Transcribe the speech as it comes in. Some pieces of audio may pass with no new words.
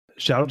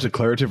Shout out to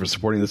Claritin for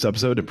supporting this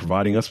episode and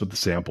providing us with the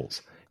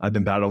samples. I've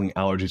been battling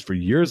allergies for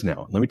years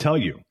now. Let me tell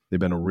you, they've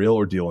been a real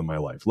ordeal in my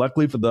life.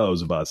 Luckily for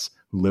those of us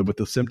who live with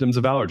the symptoms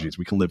of allergies,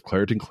 we can live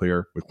Claritin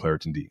Clear with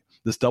Claritin D.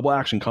 This double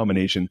action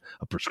combination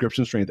of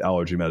prescription strength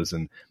allergy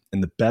medicine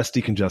and the best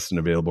decongestant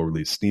available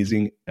relieves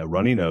sneezing, a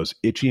runny nose,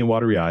 itchy and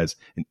watery eyes,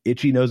 an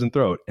itchy nose and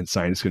throat, and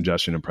sinus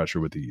congestion and pressure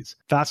with ease.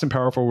 Fast and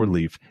powerful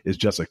relief is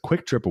just a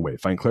quick trip away.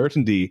 Find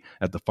Claritin D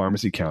at the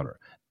pharmacy counter.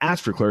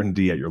 Ask for Claritin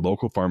D at your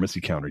local pharmacy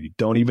counter. You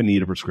don't even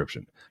need a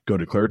prescription. Go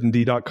to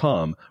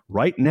ClaritinD.com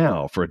right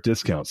now for a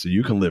discount so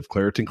you can live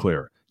Claritin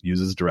Clear. Use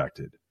as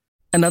directed.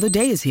 Another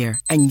day is here,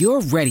 and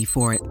you're ready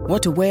for it.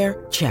 What to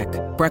wear? Check.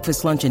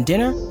 Breakfast, lunch, and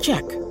dinner?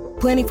 Check.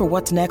 Planning for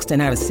what's next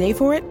and how to save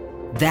for it?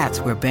 That's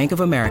where Bank of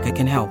America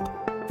can help.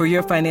 For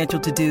your financial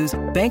to-dos,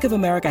 Bank of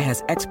America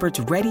has experts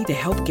ready to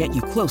help get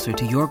you closer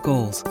to your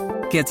goals.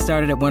 Get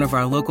started at one of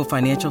our local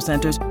financial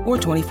centers or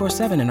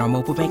 24/7 in our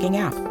mobile banking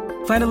app.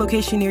 Find a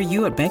location near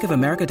you at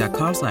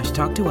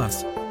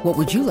bankofamerica.com/talktous. What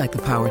would you like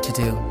the power to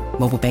do?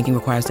 Mobile banking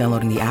requires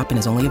downloading the app and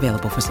is only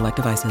available for select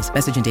devices.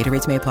 Message and data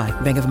rates may apply.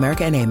 Bank of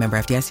America NA, member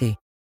FDIC.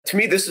 To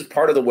me, this is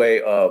part of the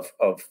way of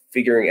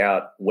figuring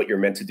out what you're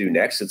meant to do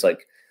next. It's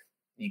like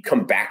you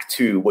come back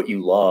to what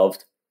you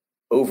loved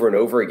over and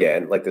over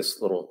again, like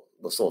this little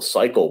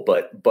cycle,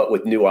 but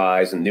with new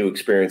eyes and new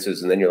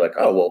experiences. And then you're like,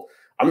 oh, well,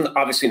 I'm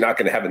obviously not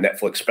going to have a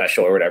Netflix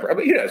special or whatever. I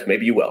mean,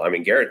 maybe you will. I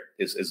mean, Garrett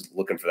is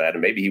looking for that,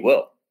 and maybe he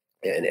will.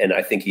 And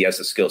I think he has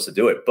the skills to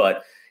do it.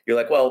 But you're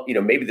like, well,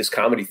 maybe this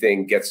comedy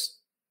thing gets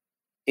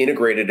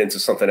integrated into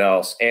something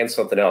else, right?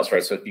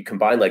 So if you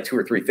combine like two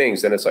or three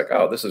things, then it's like,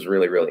 oh, this is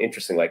really, really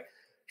interesting. Like,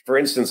 for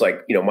instance,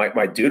 like,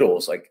 my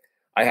doodles, like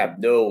I have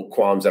no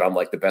qualms that I'm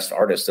like the best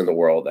artist in the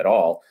world at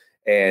all.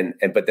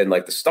 But then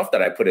like the stuff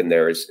that I put in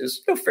there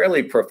is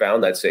fairly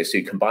profound, I'd say. So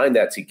you combine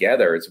that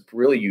together, it's a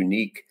really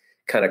unique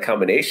kind of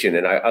combination.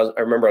 And I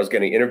remember I was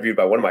getting interviewed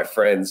by one of my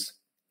friends,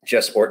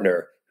 Jess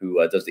Ortner, who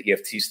does the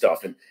EFT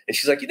stuff. And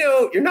she's like,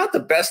 you're not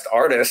the best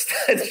artist.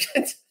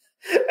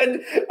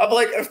 And I'm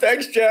like,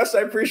 thanks, Jess.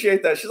 I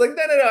appreciate that. She's like,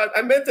 no.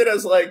 I meant it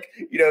as like,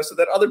 so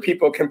that other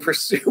people can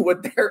pursue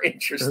what they're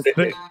interested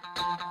in.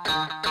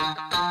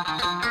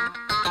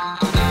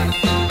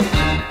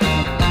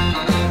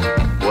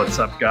 What's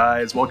up,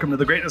 guys? Welcome to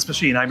The Greatness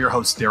Machine. I'm your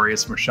host,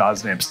 Darius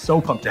Mershaz, and I'm so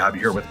pumped to have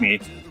you here with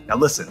me. Now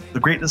listen, The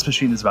Greatness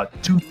Machine is about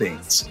two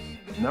things.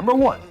 Number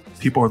one,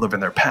 people who are living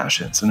their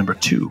passions. And number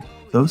two,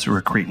 those who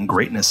are creating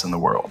greatness in the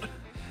world.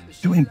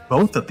 Doing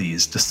both of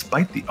these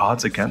despite the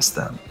odds against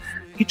them.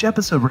 Each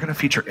episode, we're going to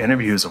feature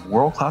interviews of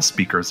world-class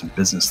speakers and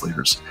business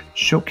leaders,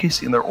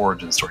 showcasing their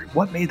origin story,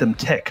 what made them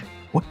tick,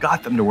 what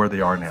got them to where they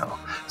are now,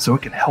 so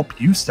it can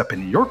help you step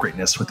into your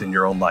greatness within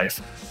your own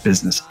life,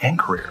 business, and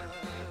career.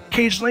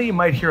 Occasionally, you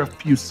might hear a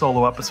few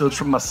solo episodes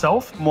from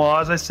myself,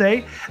 moi, as I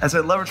say, as I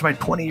leverage my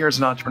 20 years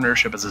in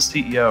entrepreneurship as a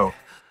CEO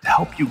to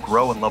help you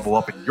grow and level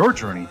up in your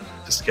journey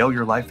to scale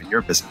your life and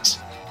your business.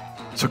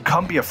 So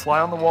come be a fly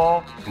on the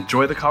wall,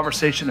 enjoy the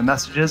conversation and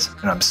messages,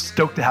 and I'm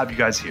stoked to have you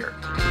guys here.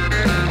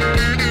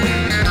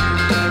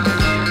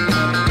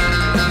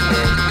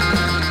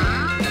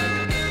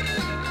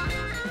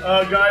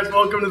 Guys,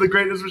 welcome to The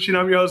Greatness Machine.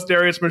 I'm your host,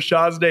 Darius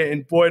Mershazde,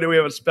 and boy, do we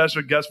have a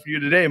special guest for you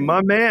today.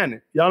 My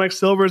man, Yanik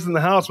Silver's in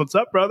the house. What's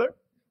up, brother?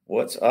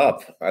 What's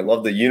up? I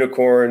love the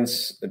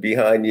unicorns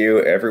behind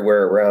you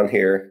everywhere around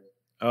here.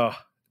 Oh,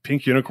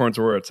 pink unicorns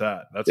are where it's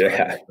at. That's what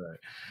I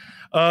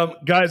say.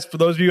 Guys, for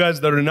those of you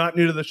guys that are not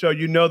new to the show,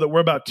 you know that we're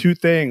about two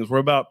things. We're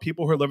about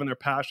people who are living their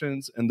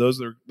passions and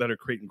those that are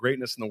creating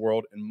greatness in the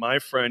world. And my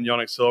friend,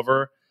 Yanik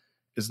Silver,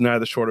 is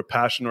neither short of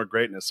passion or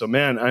greatness. So,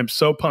 man, I'm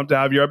so pumped to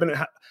have you.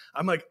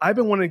 I've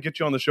been wanting to get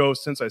you on the show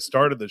since I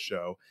started the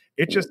show.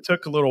 It just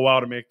took a little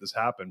while to make this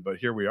happen, but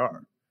here we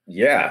are.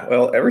 Yeah,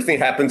 well, everything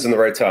happens in the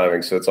right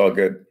timing, so it's all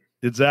good.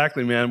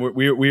 Exactly, man.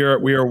 We are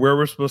where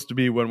we're supposed to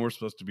be when we're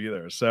supposed to be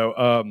there.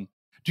 So,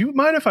 do you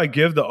mind if I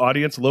give the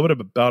audience a little bit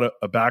about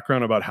a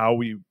background about how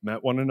we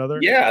met one another?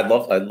 Yeah,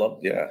 I'd love.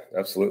 Yeah,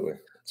 absolutely.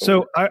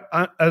 So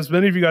I, as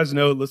many of you guys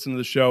know, listen to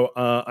the show.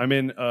 I'm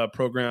in a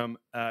program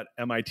at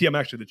MIT. I'm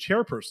actually the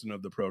chairperson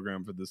of the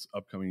program for this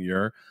upcoming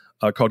year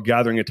called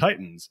Gathering of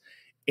Titans.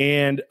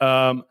 And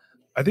I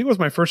think it was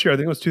my first year. I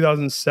think it was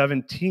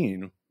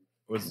 2017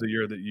 was the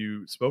year that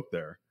you spoke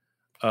there.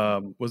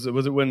 Was it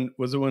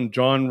when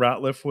John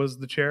Ratliff was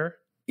the chair?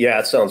 Yeah,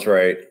 it sounds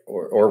right.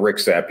 Or Rick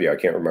Sapia, I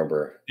can't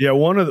remember. Yeah, it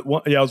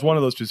was one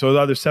of those two. So it was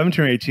either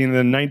 17 or 18, and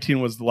then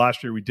 19 was the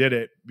last year we did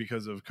it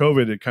because of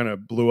COVID. It kind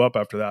of blew up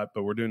after that,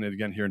 but we're doing it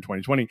again here in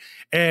 2020.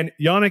 And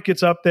Yanik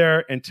gets up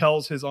there and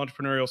tells his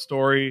entrepreneurial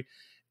story.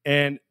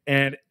 And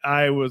I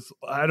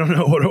don't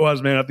know what it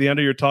was, man. At the end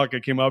of your talk,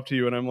 I came up to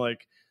you and I'm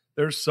like,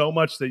 there's so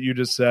much that you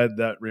just said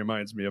that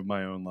reminds me of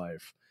my own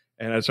life.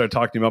 And I started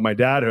talking about my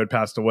dad who had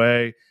passed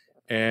away.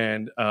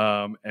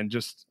 and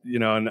just,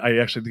 and I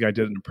actually think I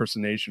did an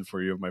impersonation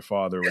for you of my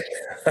father, which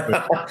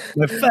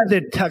my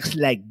father talks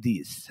like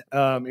this.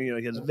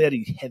 He has a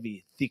very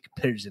heavy, thick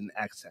Persian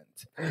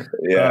accent.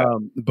 Yeah,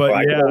 but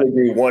I can only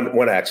do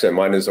one accent.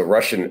 Mine is a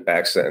Russian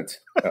accent.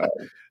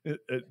 Do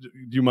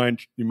you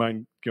mind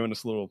giving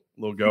us a little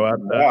go at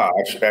that?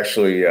 Yeah,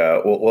 actually,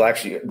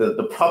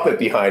 the puppet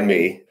behind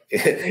me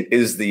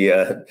is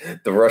the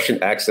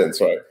Russian accent.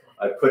 So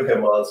I put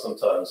him on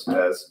sometimes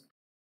as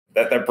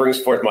that brings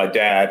forth my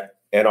dad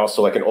and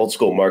also like an old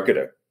school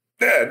marketer.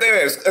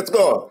 Let's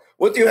go.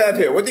 What do you have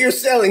here? What are you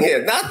selling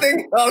here?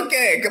 Nothing?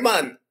 Okay, come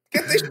on.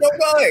 Get this show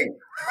going.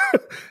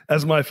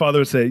 As my father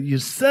would say, you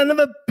son of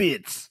a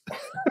bitch.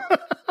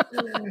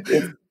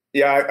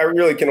 Yeah, I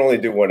really can only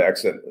do one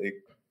accent.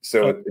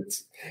 So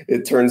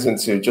it turns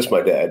into just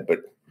my dad, but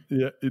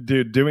yeah,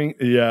 dude,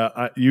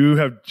 you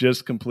have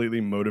just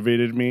completely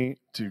motivated me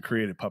to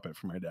create a puppet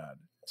for my dad.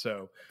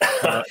 So,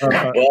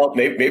 well,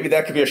 maybe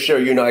that could be a show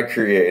you and I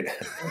create.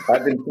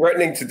 I've been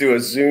threatening to do a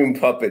Zoom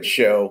puppet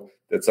show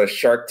that's a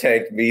Shark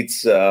Tank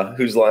meets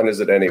Whose Line Is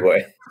It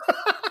Anyway?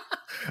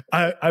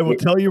 I will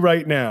tell you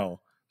right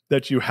now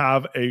that you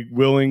have a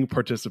willing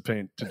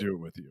participant to do it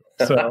with you.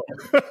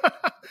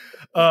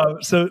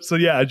 So, so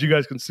yeah, as you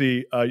guys can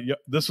see,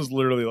 this was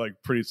literally like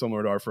pretty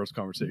similar to our first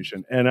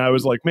conversation. And I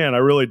was like, man, I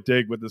really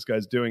dig what this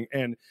guy's doing.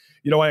 And,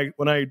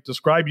 when I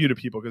describe you to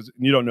people, because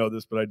you don't know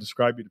this, but I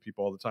describe you to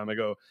people all the time. I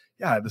go,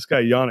 yeah, this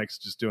guy Yanik's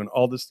just doing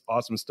all this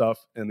awesome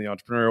stuff in the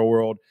entrepreneurial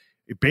world.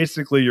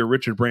 Basically, you're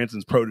Richard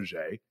Branson's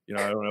protege.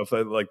 I don't know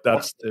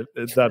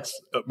if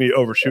that's me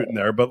overshooting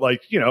there, but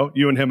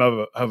you and him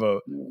have a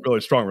really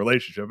strong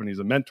relationship, and he's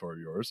a mentor of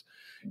yours.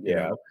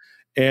 Yeah.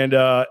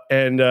 Yeah,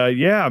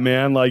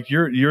 man,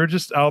 you're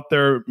just out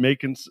there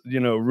making,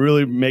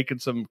 really making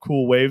some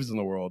cool waves in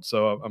the world.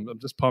 So I'm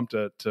just pumped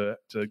to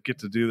get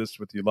to do this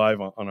with you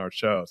live on our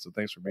show. So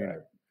thanks for being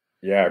here.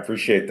 Yeah, I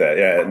appreciate that.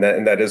 Yeah,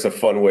 and that is a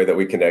fun way that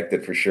we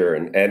connected for sure.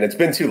 And it's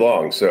been too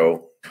long,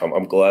 so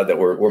I'm glad that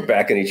we're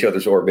back in each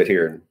other's orbit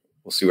here, and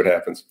we'll see what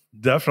happens.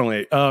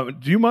 Definitely.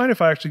 Do you mind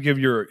if I actually give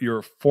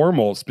your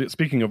formal?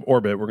 Speaking of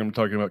orbit, we're going to be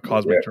talking about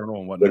Cosmic Journal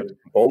and whatnot. But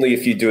only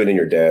if you do it in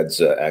your dad's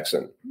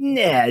accent.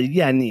 Nah,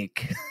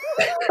 Yanik.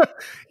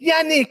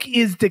 Yanik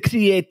is the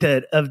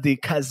creator of the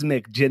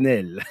Cosmic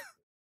Journal,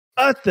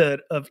 author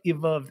of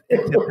Evolved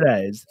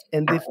Enterprise,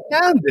 and the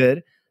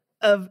founder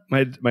of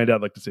my dad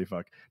liked to say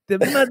fuck. The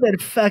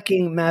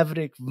motherfucking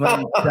Maverick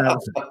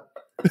 1000.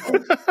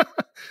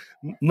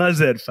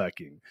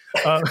 Motherfucking.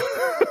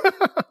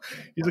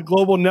 He's a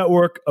global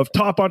network of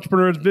top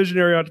entrepreneurs,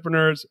 visionary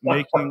entrepreneurs,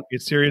 making a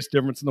serious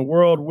difference in the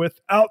world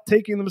without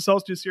taking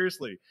themselves too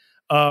seriously.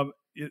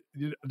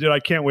 Dude, I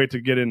can't wait to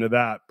get into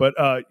that. But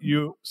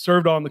you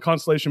served on the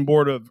Constellation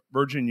Board of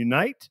Virgin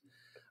Unite,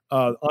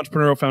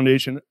 entrepreneurial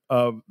foundation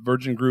of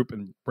Virgin Group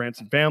and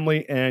Branson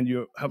Family, and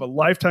you have a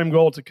lifetime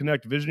goal to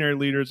connect visionary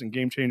leaders and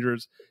game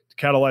changers to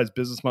catalyze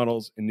business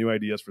models and new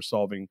ideas for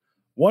solving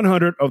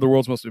 100 of the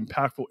world's most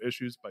impactful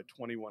issues by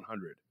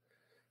 2100.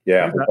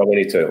 Yeah,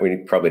 we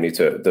probably need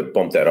to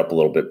bump that up a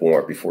little bit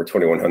more before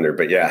 2100.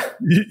 But yeah,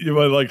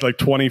 you're like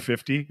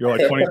 2050. You're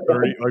like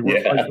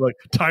 2030. Like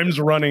time's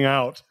running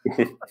out.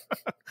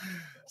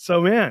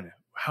 So, man,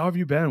 how have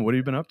you been? What have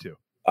you been up to?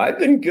 I've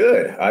been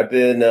good. I've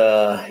been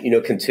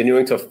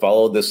continuing to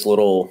follow this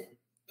little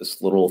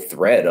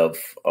thread of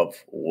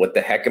what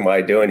the heck am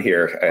I doing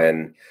here,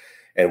 and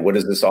what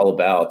is this all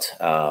about?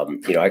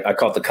 I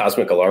call it the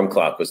cosmic alarm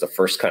clock was the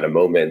first kind of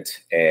moment,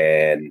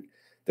 and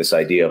this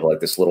idea of like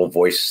this little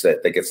voice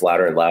that gets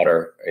louder and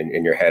louder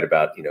in your head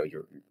about,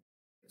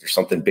 there's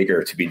something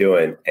bigger to be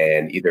doing.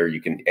 And either you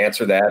can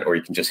answer that or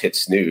you can just hit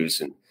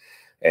snooze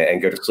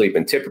and go to sleep.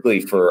 And typically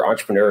for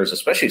entrepreneurs,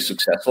 especially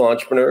successful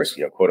entrepreneurs,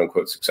 quote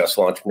unquote,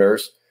 successful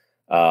entrepreneurs,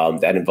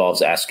 that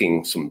involves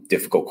asking some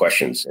difficult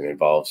questions and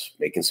involves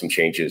making some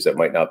changes that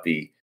might not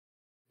be,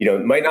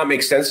 it might not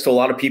make sense to a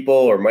lot of people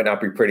or might not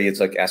be pretty.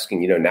 It's like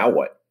asking, now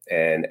what?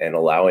 And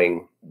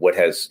allowing what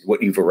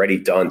you've already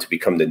done to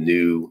become the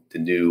new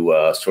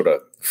sort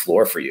of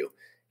floor for you.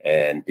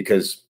 And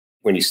because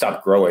when you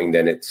stop growing,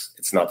 then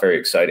it's not very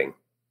exciting.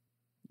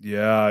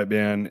 Yeah,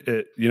 man.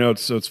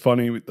 It's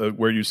funny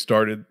where you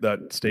started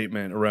that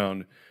statement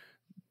around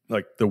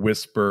like the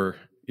whisper,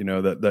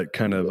 that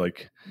kind of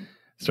like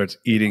starts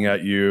eating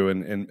at you.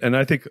 And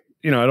I think,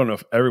 I don't know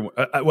if everyone,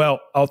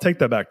 I'll take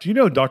that back. Do you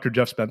know Dr.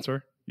 Jeff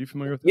Spencer? You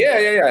familiar with him?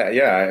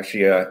 Yeah.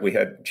 Actually, we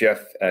had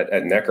Jeff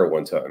at Necker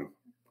one time.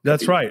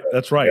 That's right.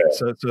 Yeah.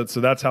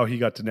 So that's how he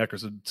got to Necker.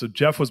 So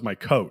Jeff was my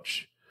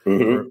coach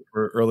for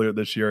earlier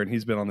this year, and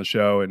he's been on the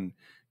show, and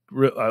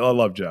I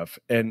love Jeff.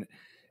 And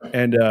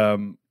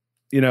so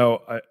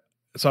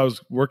I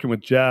was working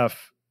with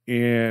Jeff,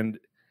 and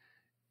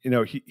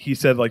he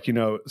said, like,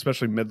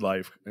 especially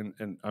midlife,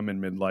 and I'm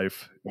in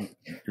midlife.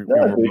 You're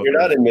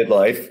not in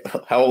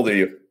midlife. How old are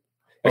you?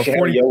 Actually,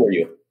 how young are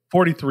you?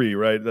 43,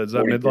 right? Is that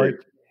 43. Midlife?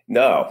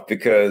 No,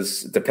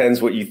 because it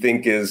depends what you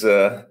think is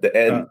the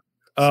end.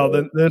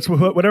 Then that's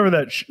whatever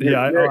that. You're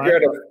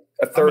at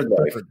a third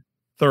life.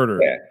 Thirder.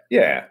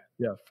 Yeah.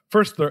 Yeah.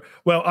 First, third.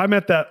 Well, I'm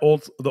at the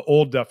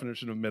old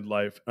definition of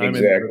midlife. I'm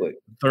Exactly. in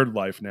third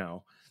life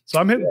now. So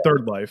I'm hitting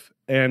third life.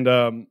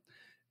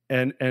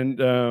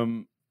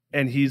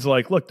 And he's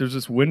like, look, there's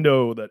this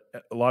window that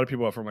a lot of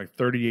people have from like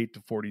 38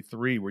 to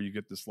 43 where you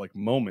get this like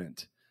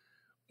moment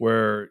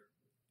where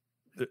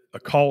a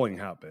calling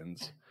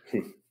happens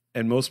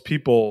and most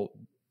people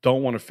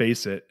don't want to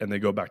face it and they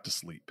go back to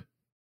sleep.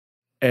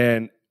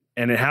 And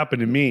it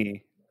happened to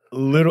me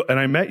and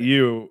I met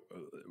you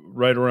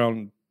right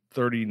around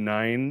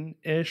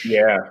 39-ish.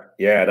 Yeah.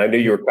 Yeah. And I knew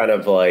you were kind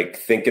of like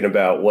thinking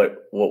about what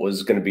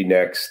was going to be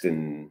next.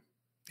 And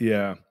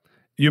yeah,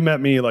 you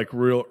met me like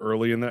real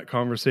early in that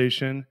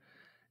conversation.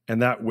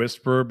 And that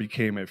whisper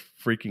became a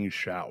freaking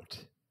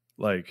shout.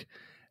 Like,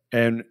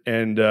 and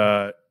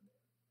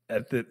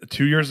at the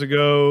 2 years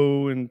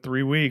ago in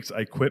 3 weeks,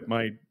 I quit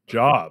my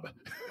job.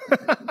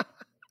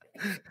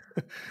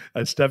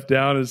 I stepped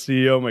down as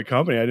CEO of my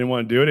company. I didn't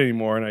want to do it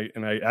anymore.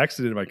 And I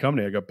exited my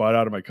company. I got bought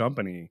out of my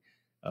company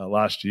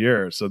last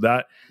year. So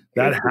that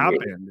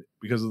happened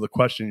because of the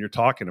question you're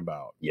talking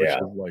about. Yeah.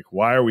 Which is like,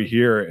 why are we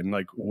here? And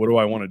like, what do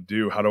I want to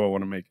do? How do I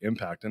want to make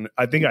impact? And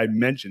I think I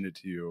mentioned it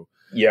to you.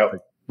 Yeah.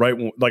 Right.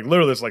 Like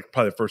literally, it's like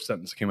probably the first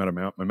sentence that came out of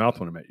my mouth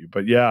when I met you.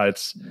 But yeah,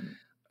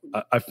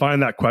 I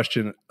find that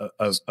question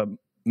a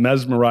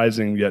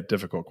mesmerizing yet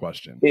difficult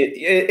question.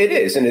 It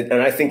is. And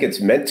I think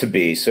it's meant to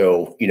be.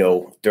 So,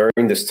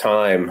 during this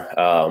time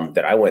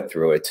that I went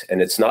through it,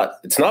 and it's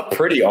not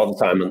pretty all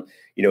the time. And,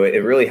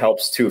 it really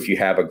helps too if you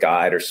have a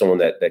guide or someone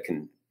that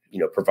can,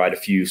 provide a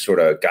few sort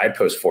of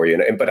guideposts for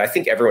you. But I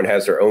think everyone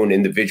has their own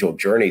individual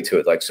journey to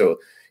it. Like, so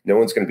no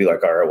one's going to be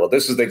like, all right, well,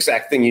 this is the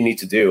exact thing you need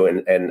to do.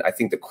 And I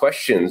think the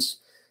questions,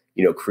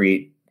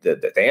 create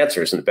the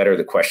answers, and the better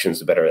the questions,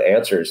 the better the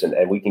answers.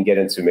 And we can get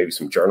into maybe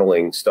some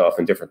journaling stuff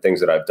and different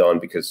things that I've done,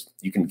 because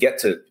you can get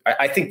to,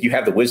 I think you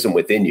have the wisdom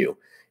within you.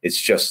 It's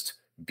just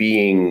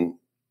being,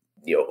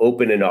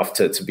 open enough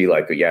to be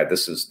like, yeah,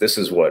 this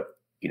is what,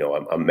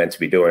 I'm meant to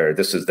be doing, or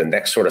this is the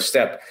next sort of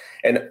step.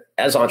 And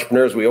as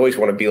entrepreneurs, we always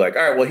want to be like,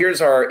 all right, well,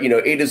 here's our,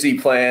 A to Z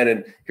plan,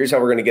 and here's how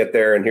we're going to get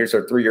there. And here's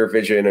our 3-year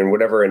vision and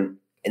whatever. And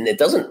it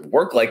doesn't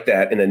work like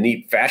that in a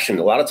neat fashion.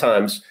 A lot of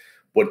times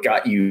what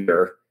got you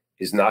here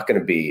is not going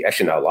to be,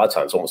 actually not a lot of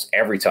times, almost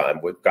every time,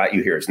 what got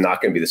you here is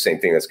not going to be the same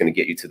thing that's going to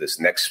get you to this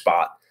next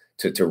spot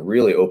to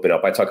really open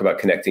up. I talk about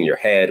connecting your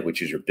head,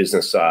 which is your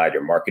business side,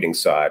 your marketing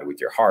side, with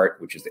your heart,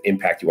 which is the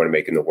impact you want to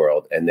make in the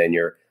world. And then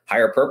your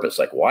higher purpose,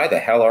 like, why the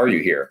hell are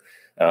you here?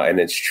 And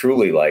it's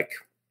truly like,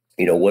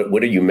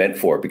 what are you meant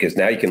for? Because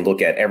now you can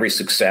look at every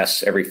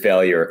success, every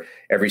failure,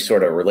 every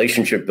sort of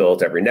relationship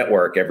built, every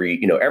network,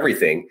 every,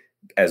 everything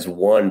as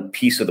one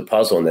piece of the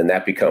puzzle. And then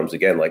that becomes,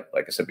 again, like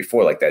I said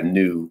before, like that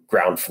new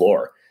ground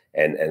floor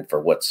and for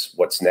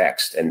what's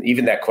next. And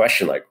even that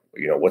question, like,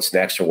 what's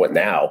next or what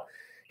now,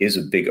 is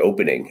a big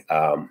opening.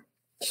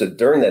 So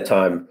during that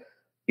time,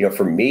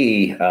 for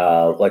me,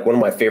 like one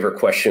of my favorite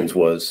questions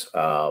was,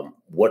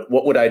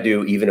 what would I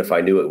do even if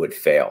I knew it would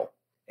fail?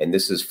 And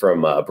this is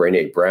from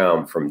Brené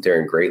Brown from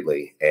Daring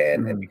Greatly.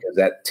 And because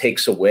that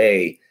takes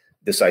away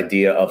this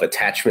idea of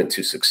attachment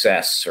to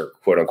success, or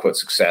quote unquote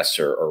success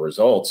or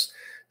results,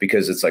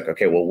 because it's like,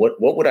 okay, well,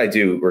 what would I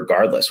do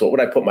regardless? What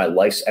would I put my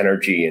life's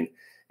energy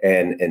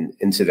and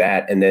into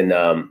that? And then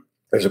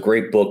there's a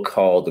great book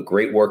called The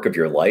Great Work of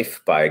Your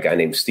Life by a guy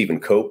named Stephen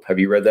Cope. Have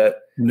you read that?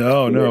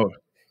 No.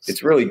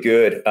 It's really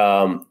good.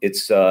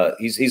 He's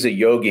a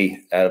yogi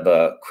out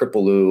of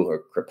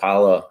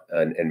Krippala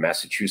in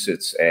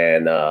Massachusetts,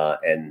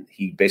 and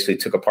he basically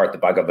took apart the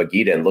Bhagavad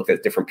Gita and looked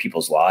at different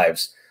people's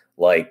lives,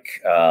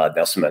 like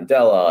Nelson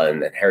Mandela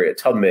and Harriet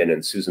Tubman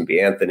and Susan B.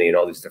 Anthony and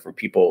all these different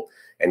people,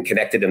 and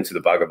connected them to the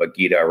Bhagavad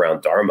Gita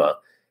around Dharma,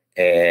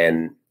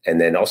 and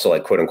then also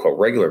like quote unquote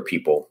regular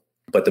people.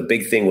 But the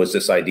big thing was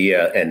this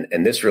idea,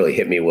 and this really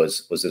hit me,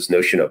 was this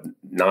notion of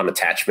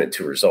non-attachment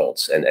to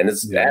results. And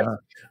it's that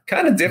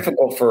kind of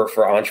difficult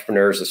for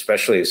entrepreneurs,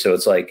 especially. So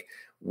it's like,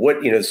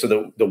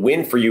 so the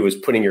win for you is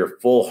putting your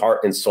full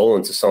heart and soul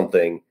into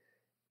something.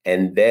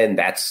 And then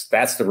that's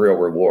the real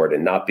reward,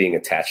 and not being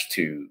attached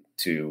to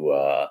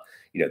the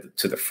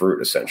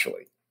fruit,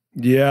 essentially.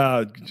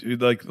 Yeah.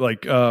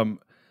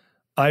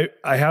 I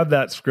have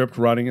that script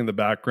running in the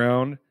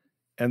background,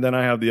 and then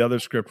I have the other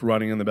script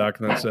running in the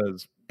background that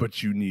says,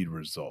 but you need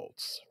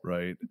results,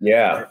 right?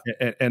 Yeah.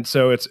 And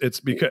so it's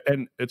because,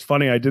 and it's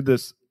funny, I did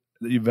this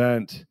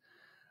event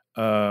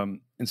in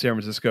San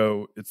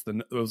Francisco. It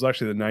was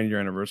actually the 9-year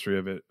anniversary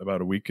of it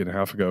about a week and a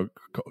half ago,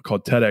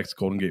 called TEDx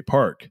Golden Gate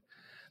Park.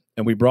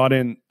 And we brought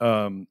in,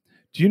 do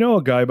you know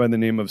a guy by the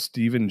name of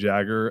Stephen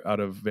Jagger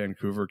out of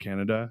Vancouver,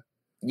 Canada?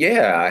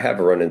 Yeah, I have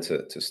run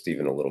into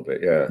Stephen a little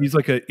bit. Yeah. He's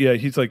like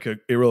a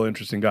real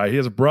interesting guy. He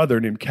has a brother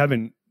named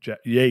Kevin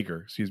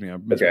Yeager. Excuse me.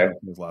 I'm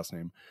mispronouncing his last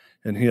name.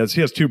 And he has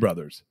 2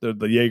 brothers. The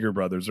Yeager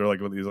brothers. They're like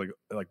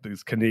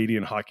these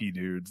Canadian hockey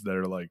dudes that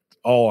are like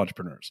all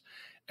entrepreneurs.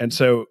 And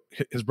so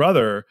his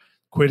brother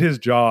quit his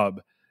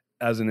job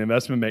as an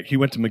investment banker. He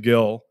went to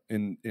McGill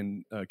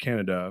in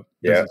Canada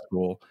business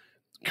school.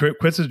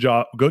 Quits his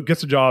job,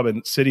 gets a job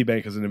in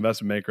Citibank as an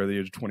investment banker at the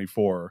age of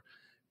 24,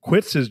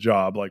 quits his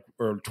job,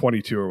 or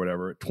 22 or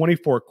whatever.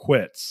 24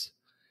 quits.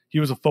 He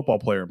was a football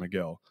player at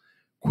McGill.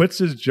 Quits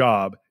his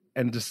job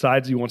and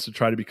decides he wants to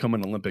try to become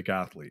an Olympic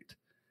athlete.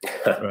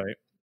 Right.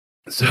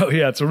 So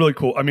yeah, it's a really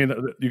cool. I mean,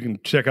 you can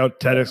check out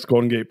TEDx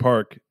Golden Gate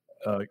Park,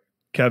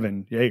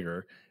 Kevin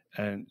Yeager,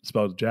 and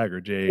spelled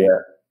Jagger,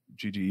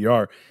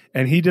 Jagger,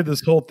 and he did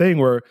this whole thing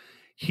where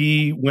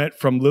he went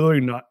from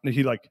literally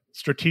he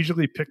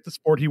strategically picked the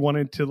sport he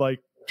wanted to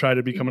try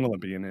to become an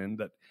Olympian in,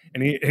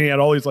 and he had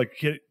all these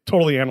he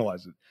totally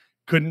analyzed it.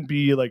 Couldn't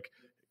be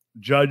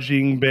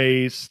judging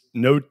based,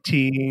 no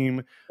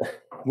team.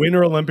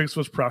 Winter Olympics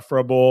was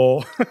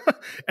preferable,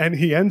 and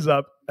he ends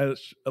up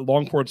as a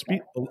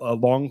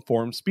long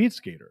form speed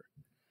skater.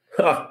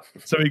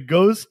 So he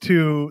goes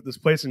to this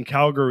place in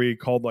Calgary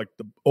called the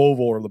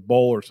Oval or the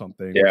Bowl or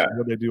something,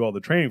 where they do all the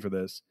training for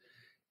this,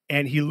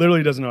 and he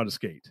literally doesn't know how to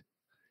skate.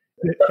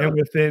 And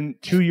within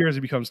 2 years,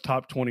 he becomes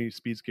top 20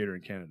 speed skater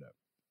in Canada.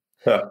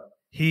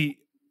 He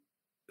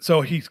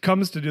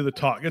comes to do the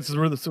talk. It's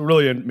a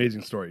really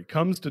amazing story. He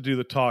comes to do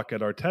the talk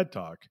at our TED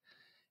Talk.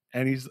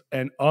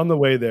 And on the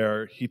way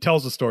there, he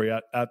tells the story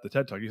at the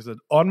TED Talk. He said,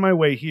 on my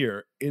way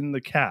here in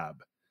the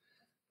cab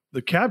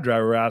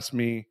driver asked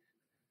me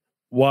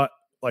what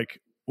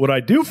I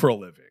do for a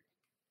living.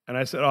 And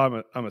I said,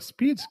 oh, I'm a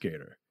speed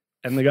skater.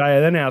 And the guy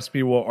then asked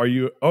me, well, are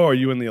you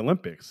in the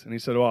Olympics? And he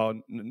said, well,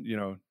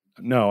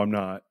 no, I'm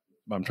not.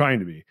 I'm trying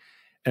to be.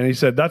 And he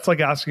said, that's like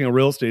asking a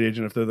real estate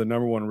agent if they're the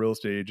number one real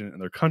estate agent in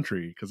their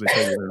country because they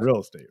say they're in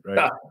real estate,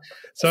 right?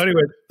 So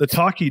anyway, the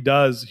talk he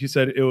does, he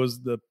said it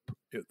was the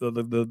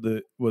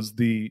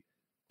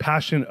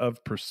passion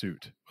of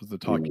pursuit was the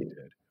talk he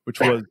did, which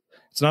was,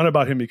 it's not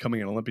about him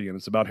becoming an Olympian.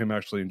 It's about him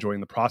actually enjoying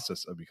the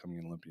process of becoming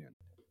an Olympian.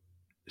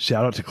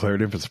 Shout out to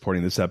Claritin for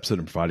supporting this episode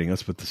and providing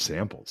us with the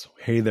samples.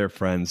 Hey there,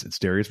 friends. It's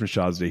Darius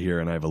Mashazda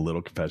here, and I have a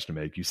little confession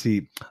to make. You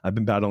see, I've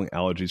been battling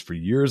allergies for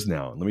years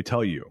now, and let me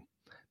tell you,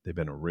 they've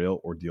been a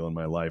real ordeal in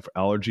my life.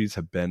 Allergies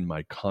have been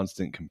my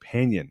constant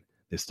companion.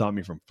 They stop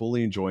me from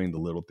fully enjoying the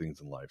little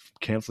things in life,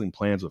 canceling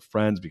plans with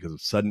friends because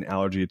of sudden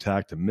allergy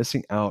attack to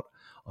missing out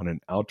on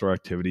an outdoor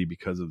activity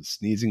because of the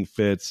sneezing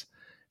fits.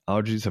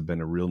 Allergies have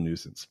been a real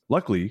nuisance.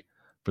 Luckily,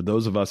 for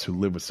those of us who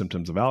live with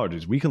symptoms of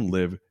allergies, we can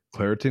live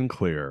Claritin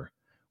Clear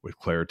with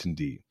Claritin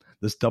D.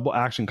 This double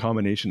action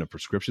combination of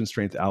prescription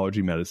strength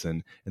allergy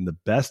medicine and the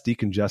best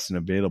decongestant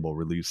available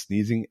relieves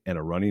sneezing and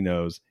a runny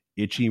nose,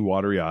 itchy,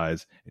 watery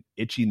eyes, an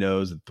itchy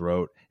nose and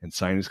throat, and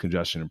sinus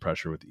congestion and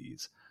pressure with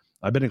ease.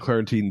 I've been a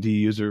Claritin D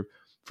user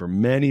for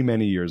many,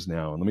 many years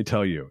now, and let me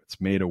tell you,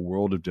 it's made a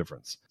world of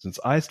difference. Since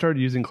I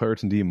started using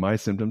Claritin D, my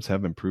symptoms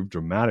have improved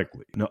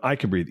dramatically. Now, I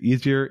can breathe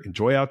easier,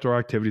 enjoy outdoor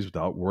activities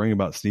without worrying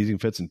about sneezing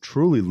fits, and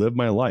truly live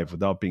my life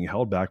without being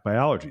held back by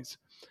allergies.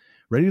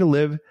 Ready to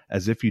live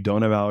as if you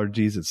don't have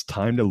allergies? It's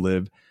time to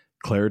live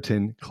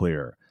Claritin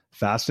Clear.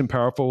 Fast and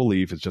powerful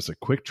relief is just a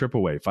quick trip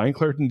away. Find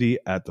Claritin D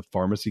at the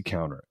pharmacy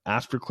counter.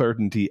 Ask for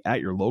Claritin D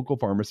at your local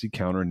pharmacy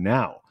counter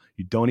now.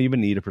 You don't even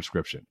need a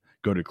prescription.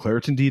 Go to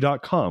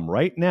ClaritinD.com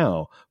right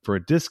now for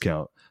a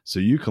discount so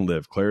you can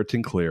live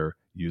Claritin Clear.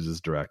 Use as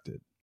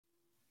directed.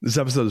 This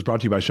episode is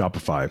brought to you by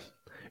Shopify.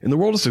 In the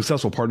world of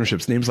successful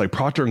partnerships, names like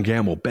Procter &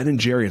 Gamble, Ben &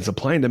 Jerry, and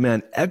Supply and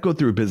Demand echo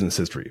through business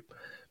history.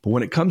 But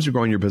when it comes to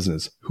growing your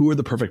business, who are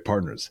the perfect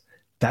partners?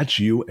 That's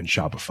you and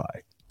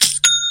Shopify.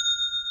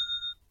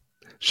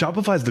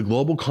 Shopify is the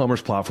global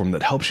commerce platform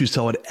that helps you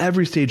sell at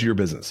every stage of your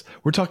business.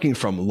 We're talking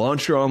from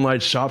launch your online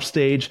shop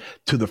stage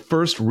to the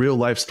first real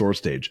life store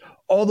stage,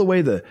 all the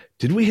way to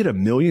did we hit $1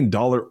 million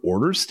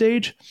order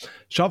stage?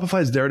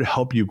 Shopify is there to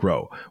help you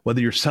grow.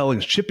 Whether you're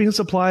selling shipping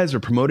supplies or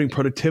promoting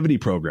productivity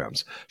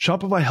programs,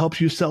 Shopify helps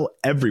you sell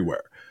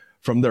everywhere.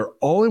 From their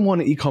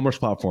all-in-one e-commerce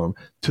platform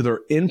to their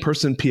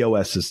in-person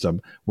POS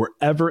system,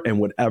 wherever and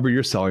whatever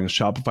you're selling,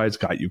 Shopify's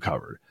got you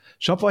covered.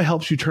 Shopify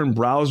helps you turn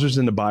browsers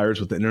into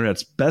buyers with the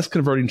internet's best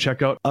converting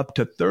checkout up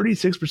to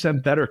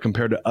 36% better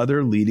compared to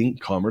other leading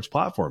commerce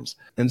platforms.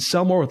 And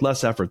sell more with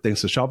less effort thanks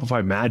to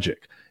Shopify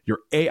Magic, your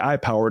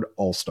AI-powered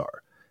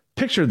all-star.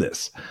 Picture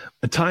this,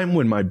 a time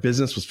when my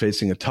business was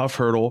facing a tough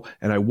hurdle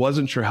and I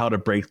wasn't sure how to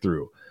break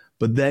through.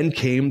 But then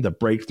came the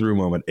breakthrough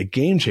moment, a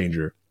game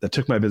changer that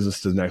took my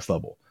business to the next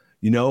level.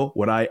 You know,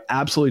 what I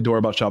absolutely adore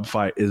about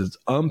Shopify is its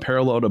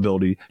unparalleled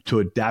ability to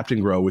adapt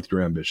and grow with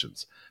your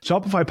ambitions.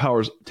 Shopify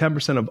powers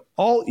 10% of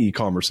all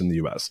e-commerce in the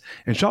US,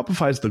 and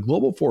Shopify is the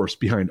global force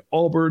behind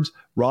Allbirds,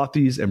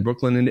 Rothy's, and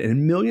Brooklinen,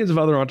 and millions of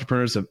other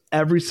entrepreneurs of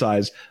every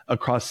size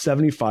across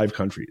 75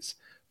 countries.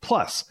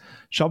 Plus,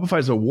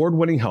 Shopify's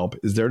award-winning help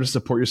is there to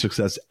support your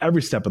success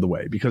every step of the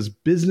way because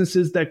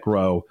businesses that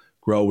grow,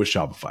 grow with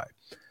Shopify.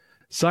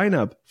 Sign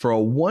up for a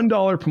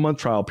 $1 per month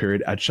trial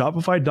period at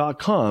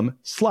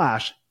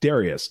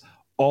shopify.com/Darius,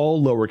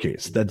 all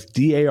lowercase. That's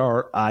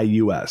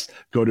Darius.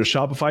 Go to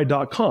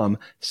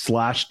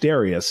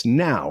shopify.com/Darius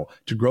now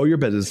to grow your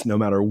business no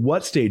matter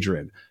what stage you're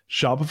in.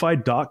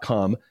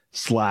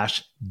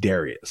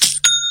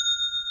 Shopify.com/Darius.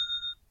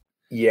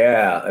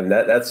 Yeah, and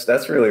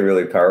that's really,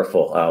 really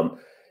powerful. I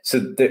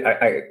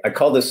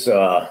call this,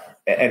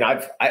 and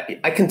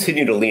I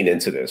continue to lean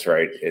into this,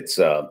 right? It's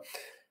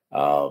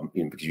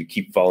because you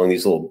keep following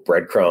these little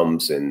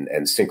breadcrumbs and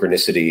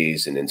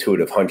synchronicities and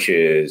intuitive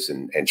hunches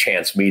and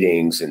chance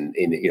meetings and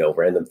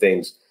random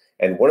things.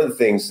 And one of the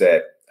things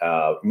that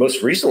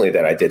most recently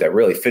that I did that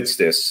really fits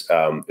this,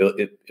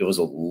 it was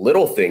a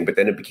little thing, but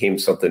then it became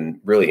something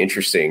really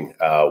interesting,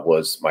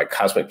 was my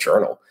cosmic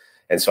journal.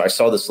 And so I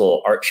saw this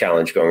little art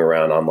challenge going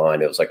around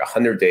online. It was like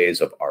 100 days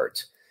of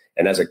art.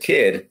 And as a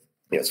kid,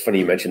 it's funny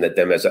you mentioned that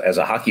them as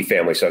a hockey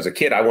family. So as a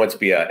kid, I wanted to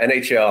be an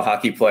NHL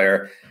hockey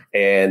player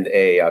and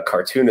a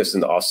cartoonist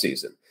in the off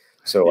season.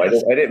 So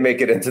yes. I didn't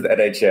make it into the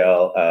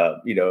NHL,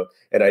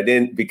 and I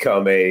didn't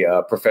become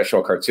a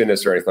professional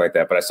cartoonist or anything like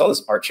that. But I saw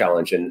this art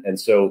challenge. And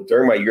so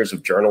during my years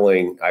of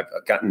journaling, I've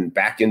gotten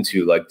back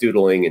into like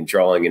doodling and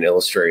drawing and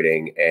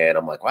illustrating. And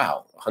I'm like,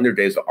 wow, 100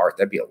 days of art,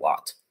 that'd be a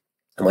lot.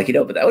 I'm like,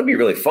 but that would be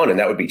really fun and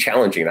that would be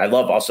challenging. And I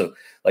love also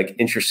like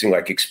interesting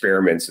like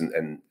experiments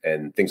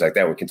and things like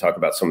that. We can talk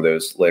about some of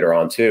those later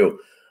on too.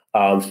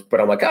 But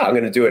I'm like, I'm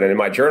going to do it. And in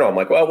my journal, I'm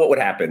like, well, what would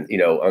happen?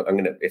 I'm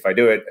going to, if I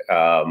do it,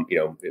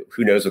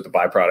 who knows what the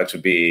byproducts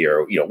would be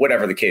or,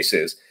 whatever the case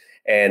is.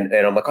 And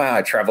I'm like,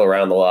 I travel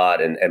around a lot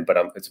but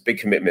it's a big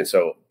commitment.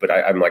 So, but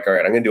I'm like, all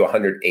right, I'm going to do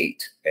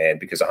 108. And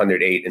because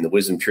 108 in the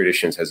wisdom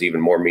traditions has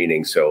even more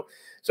meaning. So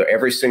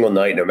every single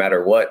night, no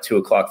matter what,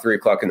 2:00,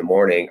 3:00 in the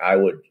morning, I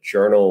would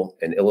journal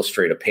and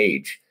illustrate a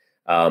page.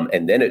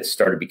 And then it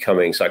started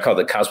becoming, so I call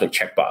it the cosmic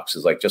checkbox.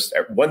 It's like just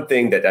one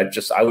thing that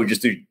I would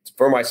just do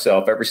for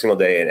myself every single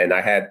day. And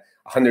I had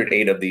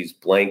 108 of these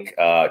blank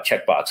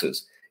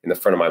checkboxes in the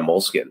front of my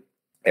moleskin.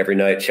 Every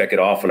night, check it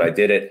off when I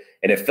did it.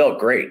 And it felt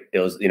great. It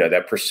was,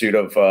 that pursuit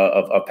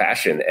of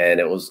passion. And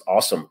it was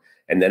awesome.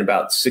 And then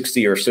about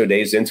 60 or so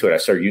days into it, I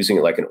started using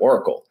it like an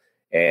oracle.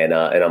 And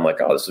I'm like,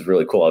 this is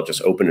really cool. I'll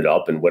just open it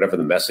up and whatever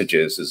the message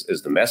is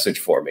the message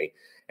for me.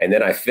 And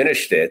then I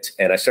finished it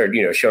and I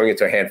started, showing it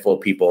to a handful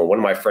of people. And one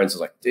of my friends was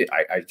like, dude,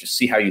 I just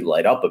see how you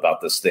light up about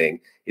this thing.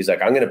 He's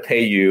like, I'm going to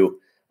pay you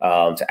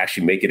to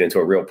actually make it into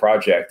a real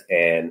project.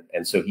 And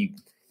so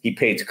he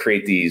paid to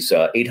create these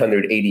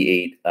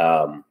 888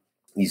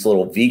 these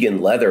little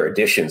vegan leather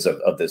editions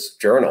of this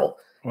journal.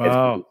 Wow. And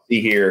so you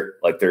see here,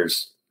 like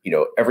there's,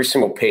 every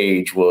single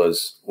page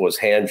was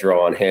hand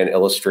drawn, hand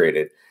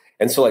illustrated.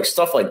 And so like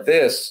stuff like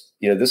this,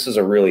 this is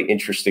a really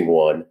interesting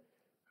one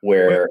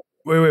where.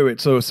 Wait.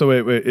 So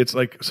wait. It's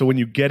like, so when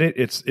you get it,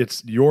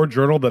 it's your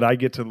journal that I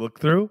get to look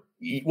through?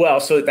 Well,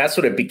 so that's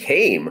what it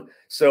became.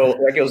 So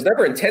like it was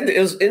never intended. It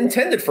was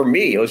intended for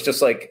me. It was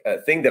just like a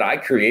thing that I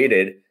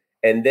created.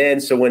 And then,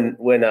 so when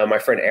my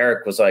friend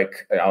Eric was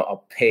like,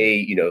 I'll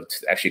pay, to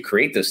actually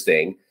create this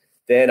thing.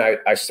 Then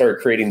I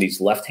started creating these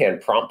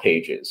left-hand prompt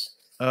pages.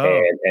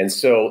 Oh. And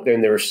so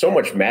then there was so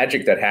much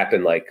magic that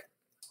happened. I've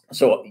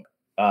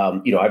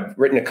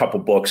written a couple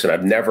books and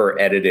I've never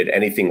edited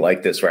anything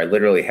like this where I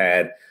literally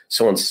had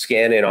someone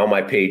scan in all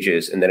my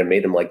pages and then I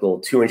made them like little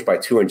 2-inch by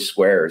 2-inch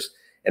squares.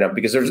 And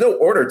because there's no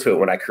order to it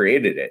when I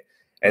created it.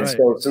 And right.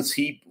 So since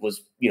he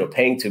was,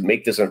 paying to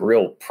make this a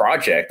real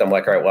project, I'm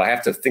like, all right, well, I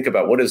have to think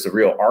about what is the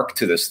real arc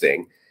to this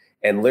thing.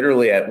 And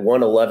literally at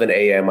 1:11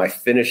 a.m., I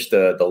finished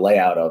the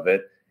layout of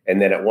it.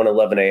 And then at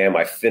 1:11 a.m.,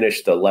 I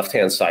finished the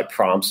left-hand side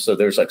prompts. So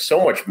there's like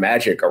so much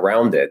magic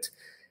around it.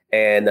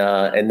 And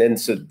then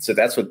so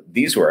that's what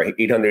these were,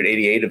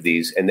 888 of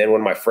these. And then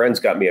when my friends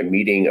got me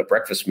a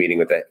breakfast meeting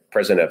with the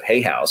president of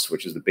Hay House,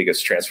 which is the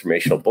biggest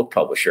transformational book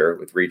publisher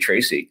with Reed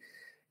Tracy.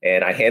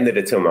 And I handed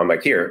it to him. I'm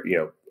like, here,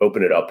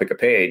 open it up, pick a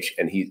page.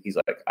 And he's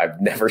like, I've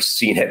never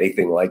seen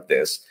anything like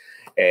this.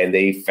 And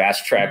they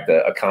fast tracked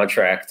a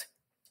contract,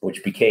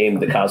 which became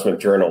the Cosmic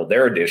Journal,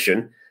 their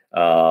edition.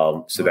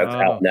 So that's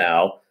out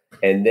now.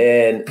 And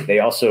then they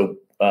also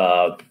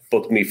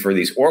booked me for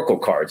these Oracle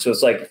cards. So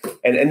it's like,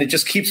 and it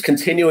just keeps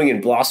continuing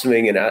and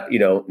blossoming. And,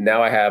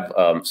 now I have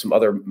some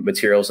other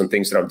materials and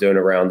things that I'm doing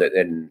around it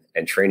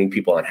and training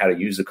people on how to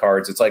use the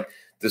cards. It's like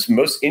this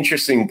most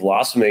interesting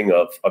blossoming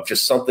of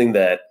just something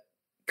that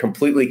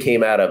completely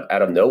came out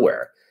of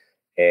nowhere.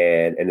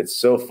 And it's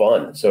so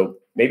fun. So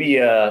maybe,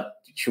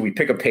 should we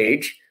pick a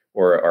page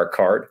or our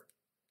card?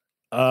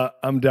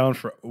 I'm down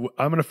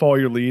I'm going to follow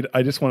your lead.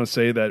 I just want to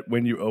say that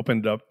when you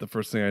opened up, the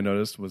first thing I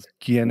noticed was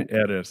 "Quién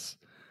eres?"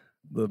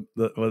 There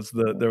was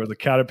a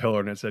caterpillar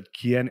and it said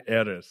 "Quién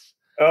eres?"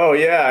 Oh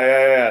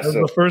yeah. So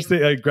the first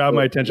thing that grabbed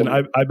my attention.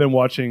 I've been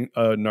watching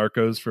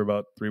Narcos for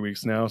about 3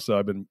 weeks now, so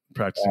I've been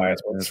practicing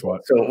Spanish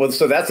watch.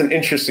 So that's an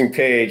interesting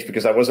page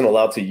because I wasn't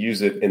allowed to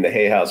use it in the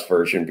Hay House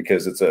version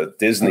because it's a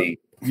Disney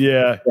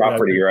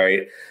property,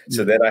 right?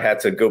 So then I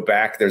had to go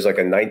back. There's like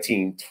a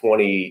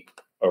 1920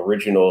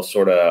 original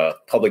sort of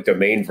public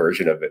domain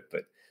version of it,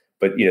 but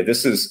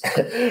this is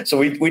so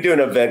we do an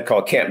event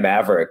called Camp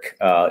Maverick.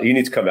 You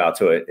need to come out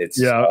to it.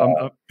 It's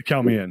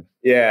count me in.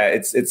 Yeah,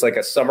 it's like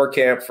a summer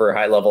camp for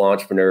high level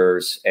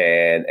entrepreneurs,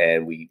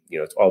 and we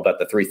it's all about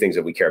the three things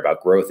that we care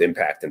about: growth,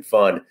 impact, and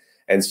fun.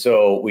 And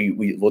so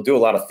we'll do a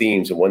lot of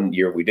themes. And one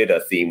year we did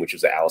a theme which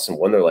was the Alice in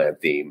Wonderland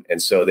theme,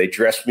 and so they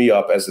dressed me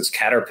up as this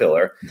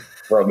caterpillar,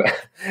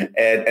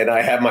 and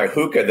I have my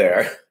hookah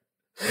there,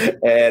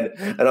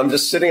 and I'm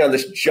just sitting on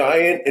this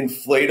giant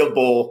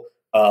inflatable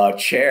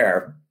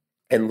chair.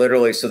 And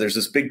literally, so there's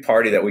this big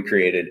party that we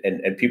created,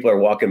 and people are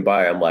walking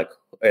by. I'm like,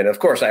 and of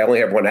course, I only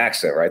have one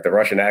accent, right? The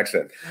Russian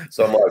accent.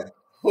 So I'm like,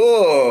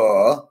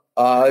 who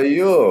are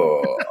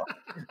you?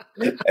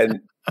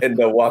 And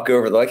they'll walk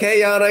over, they're like,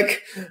 hey, Yanik.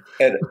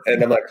 And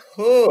I'm like,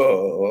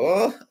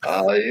 who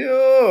are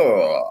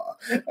you?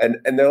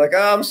 And they're like,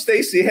 oh, I'm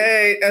Stacy.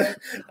 Hey. And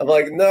I'm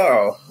like,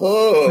 no,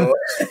 who?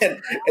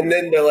 And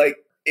then they're like,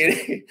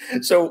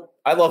 so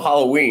I love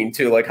Halloween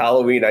too. Like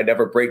Halloween, I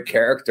never break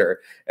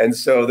character. And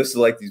so this is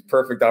like these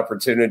perfect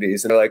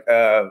opportunities. And they're like,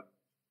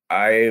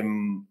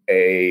 I'm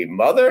a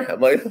mother. I'm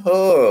like,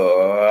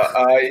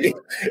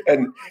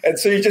 and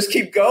so you just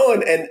keep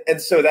going. And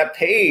so that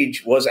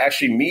page was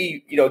actually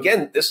me,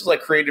 again, this is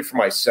like created for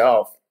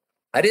myself.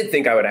 I didn't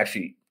think I would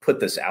actually put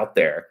this out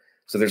there.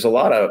 So there's a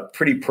lot of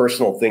pretty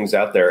personal things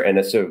out there.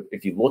 And so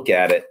if you look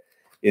at it,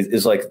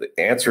 is like the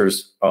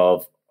answers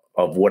of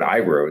what I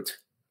wrote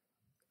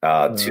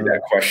to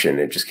that question.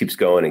 It just keeps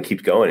going and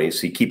keeps going. And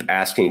so you keep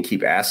asking and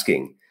keep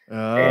asking.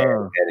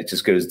 And it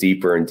just goes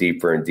deeper and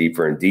deeper and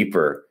deeper and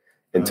deeper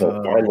until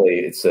finally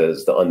it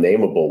says the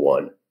unnameable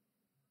one.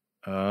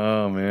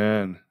 Oh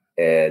man.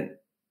 And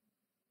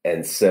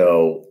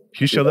so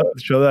can you show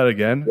that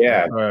again?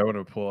 Yeah. All right, I want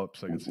to pull up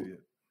so I can see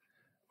it.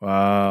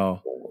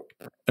 Wow.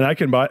 And I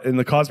can buy in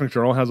the Cosmic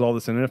Journal has all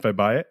this in it if I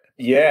buy it.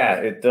 Yeah,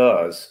 it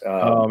does.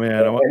 Oh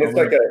man. And it's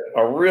like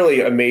a really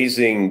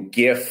amazing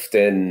gift.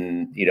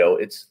 And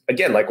it's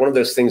again, like one of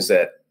those things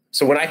that,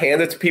 so when I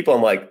hand it to people,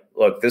 I'm like,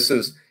 look, this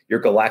is your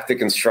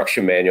galactic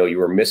instruction manual you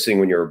were missing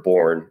when you were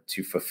born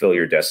to fulfill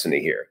your destiny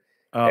here.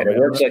 And it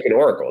works like an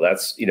oracle.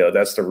 That's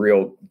the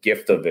real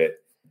gift of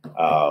it.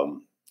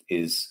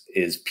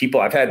 Is people,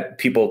 I've had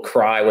people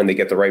cry when they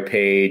get the right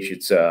page.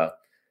 It's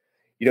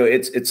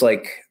it's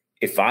like,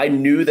 if I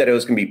knew that it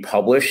was going to be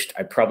published,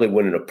 I probably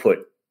wouldn't have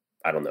put,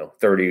 I don't know,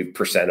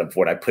 30% of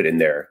what I put in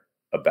there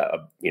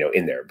about,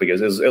 in there,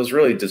 because it was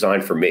really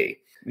designed for me.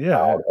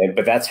 Yeah.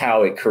 But that's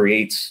how it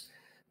creates.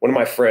 One of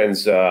my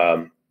friends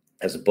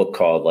has a book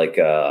called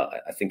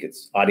I think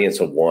it's Audience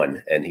of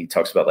One. And he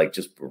talks about like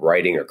just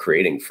writing or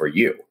creating for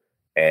you.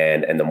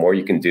 And the more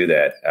you can do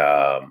that,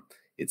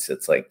 it's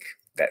like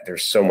that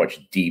there's so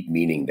much deep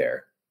meaning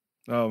there.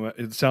 Oh,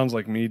 it sounds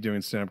like me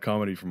doing stand-up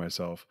comedy for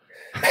myself.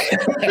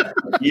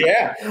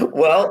 Yeah.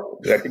 Well,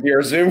 that could be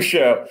our Zoom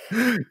show.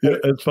 Yeah,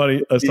 it's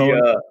funny.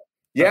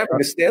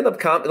 The stand-up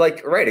comedy,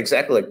 like, right,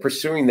 exactly. Like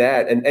pursuing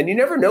that. And you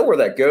never know where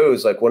that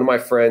goes. Like one of my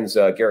friends,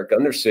 Garrett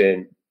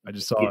Gunderson. I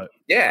just saw it.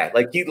 Yeah.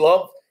 Like he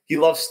loved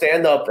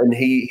stand-up, and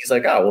he's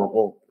like,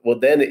 oh, well,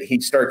 then he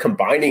started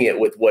combining it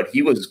with what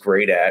he was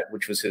great at,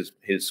 which was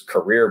his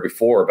career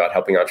before about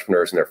helping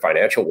entrepreneurs in their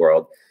financial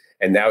world.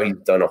 And now he's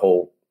done a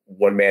whole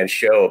one-man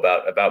show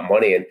about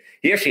money. And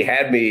he actually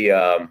had me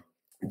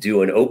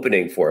do an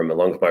opening for him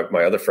along with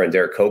my other friend,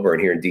 Derek Coburn,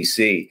 here in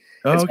DC.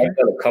 So I've done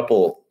a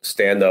couple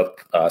stand-up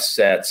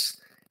sets,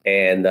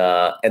 and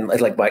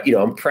like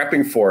I'm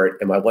prepping for it.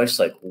 And my wife's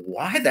like,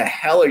 why the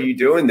hell are you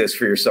doing this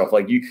for yourself?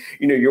 Like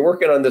you're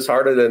working on this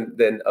harder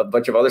than a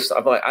bunch of other stuff.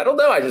 I'm like, I don't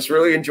know. I just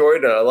really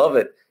enjoyed it. And I love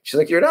it. She's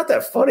like, you're not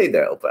that funny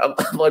though. But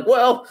I'm like,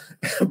 well,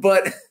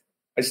 but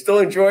I still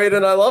enjoy it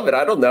and I love it.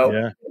 I don't know.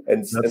 Yeah.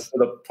 And so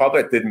the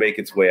puppet did make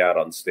its way out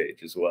on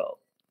stage as well.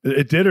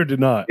 It did or did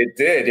not? It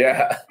did,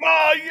 yeah.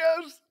 Oh,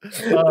 yes.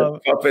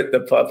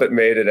 The puppet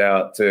made it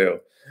out too.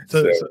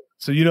 So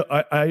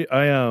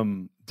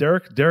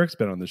Derek's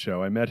been on the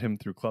show. I met him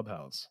through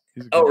Clubhouse.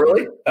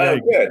 Really? Yeah,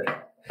 good.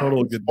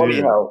 Total good funny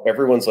dude. How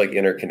everyone's like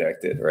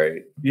interconnected,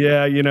 right?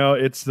 Yeah,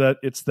 it's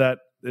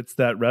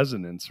that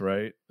resonance,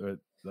 right?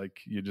 Like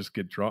you just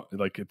get drawn.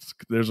 Like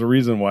there's a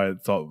reason why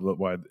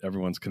why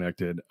everyone's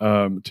connected.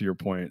 To your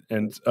point,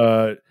 and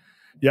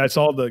I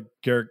saw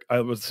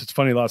it's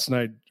funny last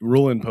night.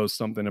 Rulin posted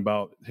something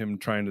about him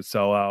trying to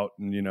sell out,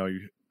 and he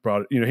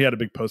had a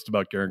big post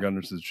about Garrett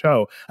Gunderson's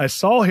show. I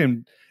saw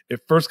him it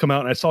first come out,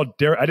 and I saw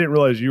Derek. I didn't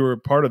realize you were a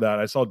part of that.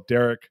 I saw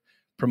Derek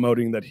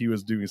promoting that he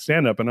was doing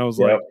stand up, and I was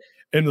like,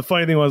 and the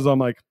funny thing was, I'm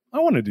like, I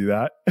want to do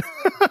that.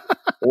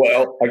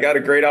 Well, I got a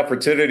great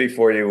opportunity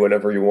for you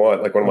whenever you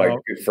want. Like one of my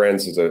good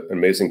friends is an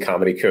amazing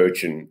comedy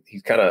coach, and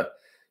he's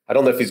I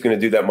don't know if he's going to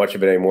do that much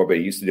of it anymore, but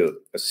he used to do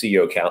a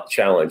CEO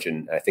challenge,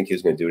 and I think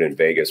he's going to do it in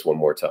Vegas one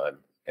more time.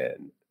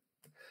 And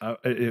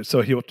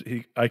so he'll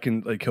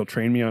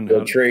train me on.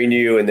 He'll train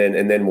you, and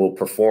then we'll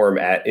perform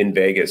in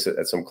Vegas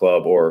at some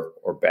club or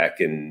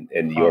back in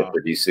New York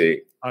or DC.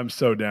 I'm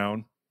so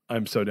down.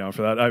 I'm so down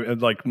for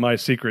that. My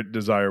secret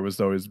desire was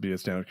to always be a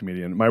stand-up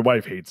comedian. My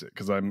wife hates it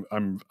because I'm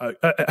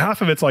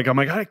half of it's like, I'm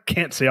like, I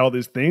can't say all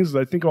these things.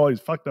 I think all these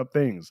fucked up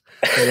things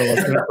that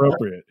are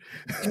inappropriate.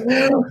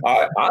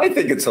 I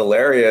think it's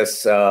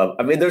hilarious.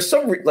 I mean, there's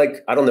some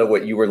I don't know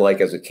what you were like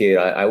as a kid.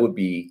 I would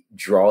be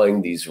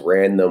drawing these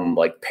random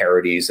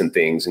parodies and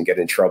things and get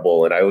in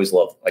trouble. And I always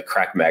loved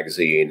Crack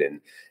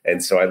Magazine.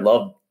 And so I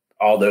love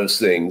all those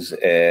things.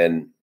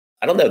 And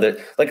I don't know that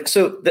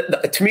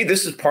to me,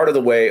 this is part of the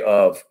way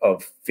of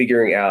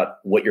figuring out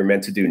what you're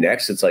meant to do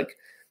next. It's like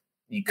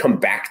you come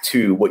back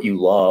to what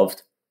you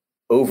loved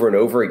over and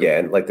over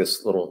again, like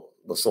this little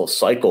little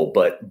cycle,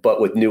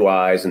 but with new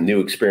eyes and new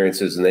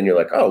experiences. And then you're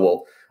like, oh,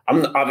 well,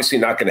 I'm obviously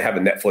not going to have a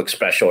Netflix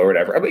special or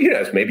whatever,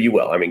 but maybe you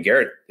will. I mean,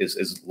 Garrett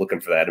is looking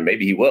for that, and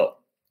maybe he will.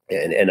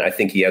 And I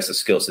think he has the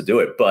skills to do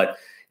it. But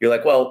you're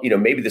like, well,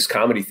 maybe this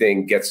comedy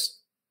thing gets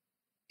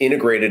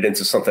integrated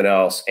into something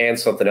else and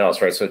something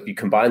else, right? So if you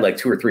combine like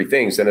 2 or 3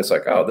 things, then it's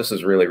like, oh, this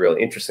is really,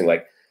 really interesting.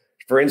 Like,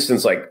 for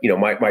instance, like,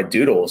 my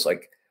doodles,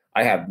 like,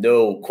 I have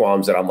no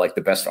qualms that I'm like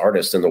the best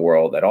artist in the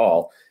world at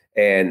all.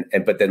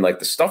 But then like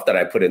the stuff that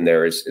I put in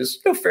there is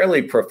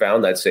fairly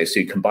profound, I'd say. So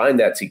you combine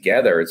that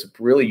together, it's a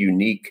really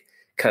unique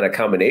kind of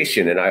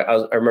combination. And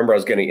I remember I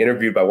was getting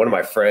interviewed by one of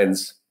my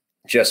friends,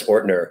 Jess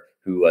Ortner,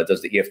 who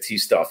does the EFT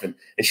stuff. And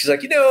she's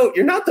like,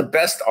 you're not the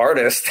best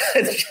artist.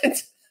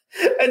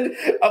 And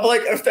I'm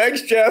like,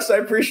 thanks, Jess. I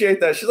appreciate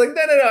that. She's like,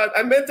 no.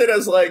 I meant it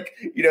as like,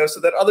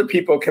 so that other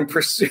people can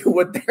pursue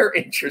what they're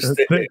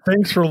interested in.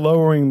 Thanks for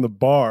lowering the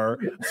bar.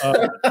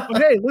 But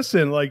hey,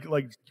 listen, like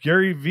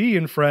Gary V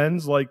and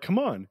friends, like, come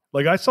on.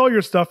 Like, I saw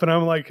your stuff and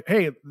I'm like,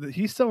 hey,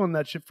 he's selling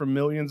that shit for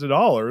millions of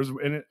dollars.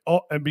 And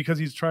because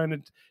he's trying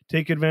to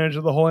take advantage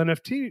of the whole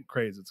NFT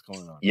craze that's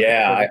going on.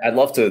 Yeah, I'd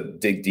love to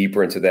dig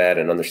deeper into that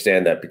and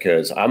understand that,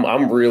 because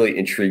I'm really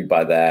intrigued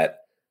by that.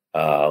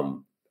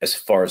 As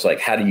far as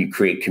like, how do you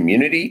create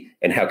community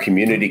and how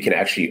community can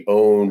actually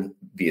own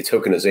via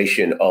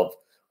tokenization of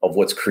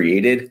what's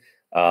created.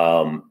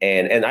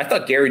 And I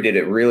thought Gary did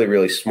it really,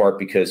 really smart,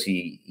 because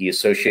he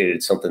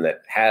associated something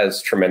that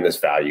has tremendous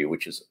value,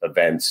 which is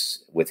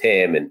events, with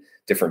him and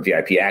different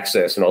VIP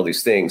access and all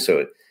these things.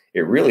 So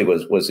it really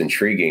was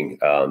intriguing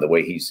the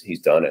way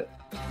he's done it.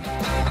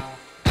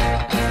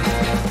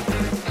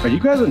 Are you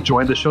guys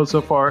enjoying the show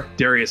so far?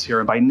 Darius here,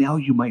 and by now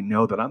you might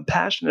know that I'm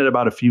passionate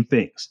about a few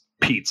things: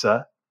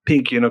 pizza,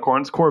 pink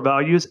unicorns, core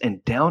values,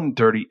 and down and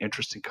dirty,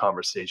 interesting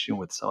conversation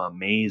with some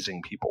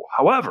amazing people.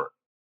 However,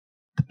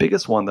 the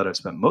biggest one that I've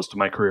spent most of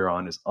my career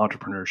on is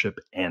entrepreneurship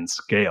and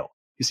scale.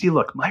 You see,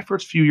 look, my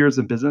first few years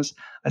in business,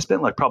 I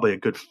spent like probably a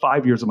good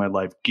 5 years of my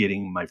life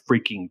getting my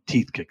freaking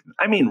teeth kicked.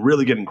 I mean,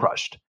 really getting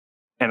crushed.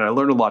 And I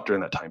learned a lot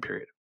during that time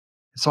period.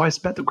 So I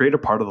spent the greater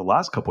part of the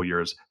last couple of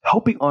years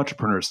helping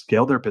entrepreneurs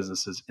scale their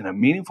businesses in a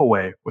meaningful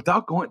way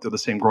without going through the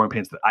same growing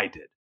pains that I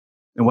did.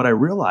 And what I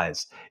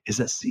realized is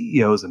that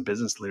CEOs and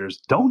business leaders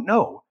don't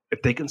know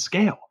if they can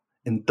scale,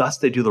 and thus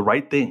they do the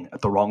right thing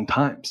at the wrong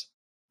times.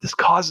 This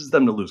causes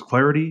them to lose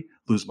clarity,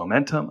 lose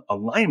momentum,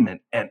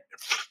 alignment, and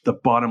the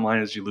bottom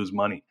line is you lose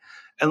money.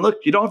 And look,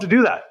 you don't have to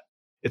do that.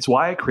 It's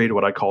why I created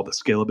what I call the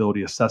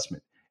scalability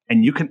assessment,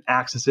 and you can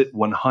access it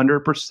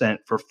 100%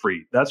 for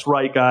free. That's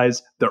right,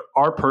 guys. There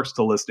are perks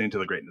to listening to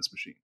The Greatness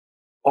Machine.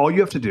 All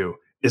you have to do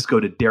is go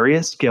to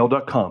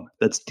DariusScale.com.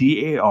 That's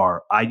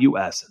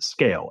DARIUS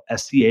scale,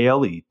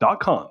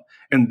 SCALE.com.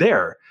 And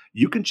there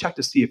you can check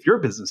to see if your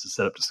business is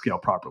set up to scale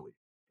properly.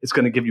 It's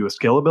going to give you a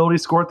scalability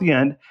score at the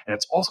end, and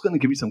it's also going to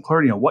give you some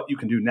clarity on what you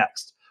can do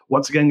next.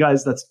 Once again,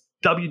 guys, that's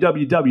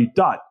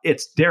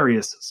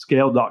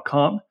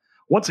www.itsDariusScale.com.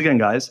 Once again,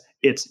 guys,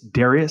 it's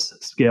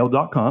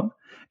DariusScale.com.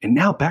 And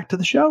now back to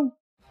the show.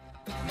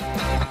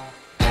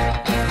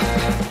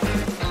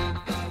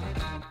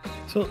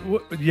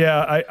 So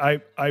yeah,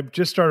 I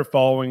just started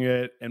following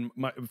it, and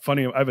my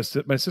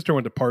sister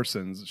went to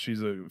Parsons.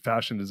 She's a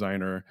fashion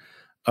designer,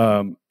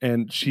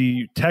 and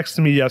she texted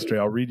me yesterday.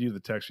 I'll read you the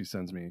text she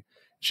sends me.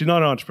 She's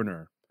not an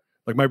entrepreneur,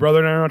 like my brother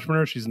and I are an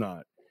entrepreneur. She's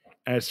not,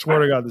 and I swear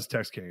to God, this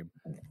text came.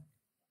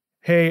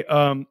 Hey,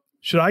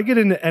 should I get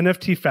into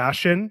NFT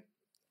fashion?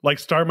 Like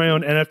start my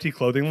own NFT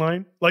clothing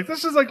line? Like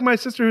this is like my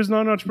sister who's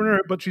not an entrepreneur,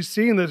 but she's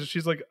seeing this and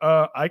she's like,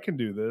 I can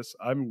do this.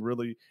 I'm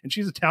really, and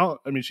she's a talent.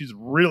 I mean, she's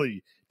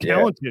really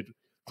talented,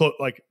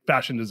 like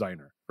fashion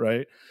designer,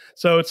 right?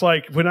 So it's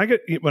like when I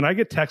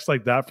get texts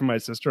like that from my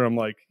sister, I'm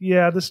like,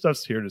 yeah, this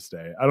stuff's here to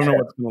stay. I don't know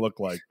what it's going to look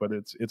like, but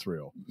it's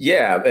real.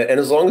 Yeah, and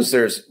as long as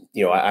there's,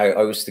 I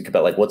always think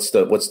about like what's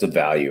the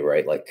value,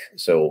 right? Like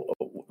so.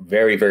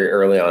 Very, very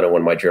early on in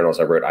one of my journals,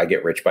 I wrote, I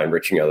get rich by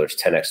enriching others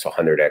 10x to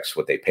 100x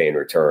what they pay in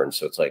return.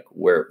 So it's like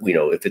where,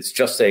 if it's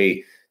just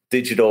a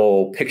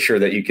digital picture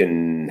that you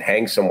can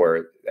hang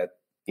somewhere,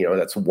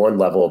 that's one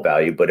level of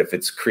value. But if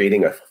it's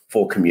creating a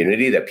full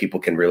community that people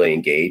can really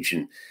engage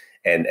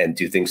and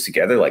do things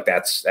together, like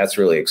that's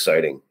really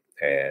exciting.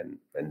 And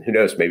who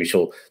knows, maybe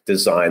she'll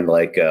design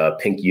like a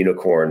pink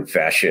unicorn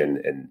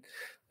fashion. And,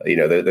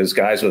 those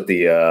guys with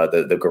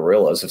the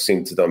gorillas have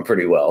seemed to done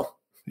pretty well.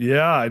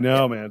 Yeah, I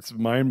know, man. It's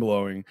mind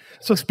blowing.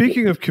 So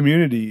speaking of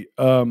community,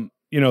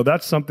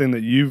 that's something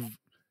that you've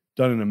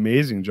done an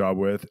amazing job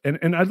with.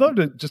 And I'd love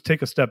to just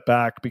take a step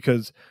back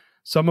because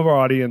some of our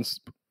audience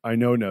I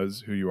know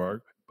knows who you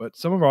are, but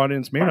some of our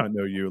audience may not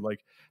know you. Like,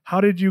 how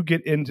did you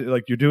get into,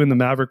 like, you're doing the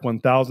Maverick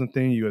 1000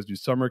 thing. You guys do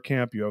summer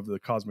camp. You have the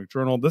Cosmic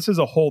Journal. This is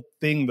a whole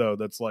thing, though,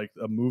 that's like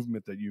a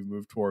movement that you've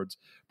moved towards.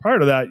 Prior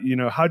to that,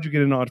 how'd you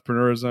get into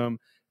entrepreneurism?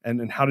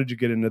 And how did you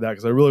get into that?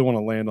 Because I really want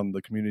to land on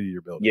the community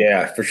you're building.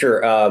 Yeah, for sure.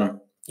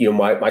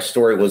 My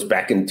story was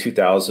back in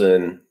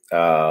 2000.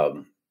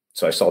 So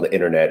I saw the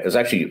internet. I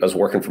was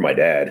working for my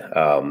dad.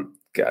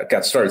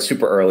 Got started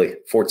super early.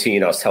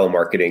 14, I was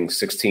telemarketing.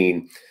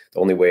 16, The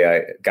only way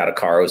I got a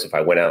car was if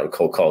I went out and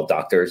cold called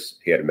doctors.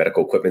 He had a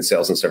medical equipment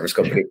sales and service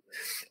company.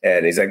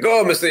 And he's like,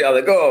 go, Mr.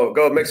 Yanik,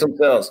 go make some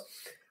sales.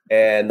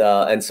 And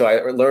so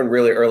I learned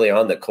really early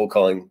on that cold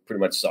calling pretty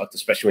much sucked,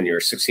 especially when you're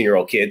a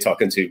 16-year-old kid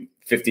talking to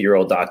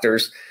 50-year-old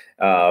doctors.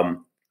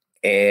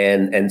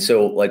 And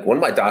so like one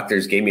of my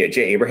doctors gave me a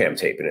Jay Abraham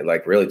tape, and it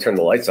like really turned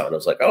the lights on. I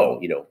was like,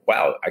 oh,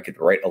 wow, I could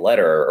write a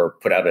letter or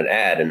put out an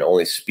ad and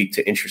only speak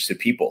to interested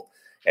people.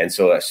 And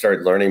so I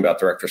started learning about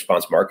direct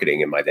response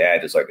marketing, and my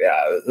dad is like,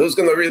 yeah, who's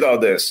going to read all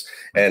this?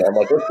 And I'm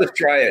like, let's just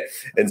try it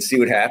and see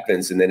what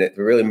happens. And then it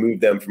really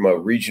moved them from a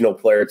regional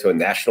player to a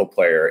national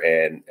player.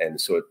 And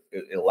so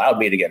it allowed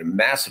me to get a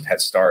massive head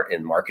start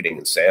in marketing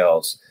and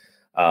sales.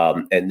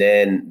 And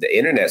then the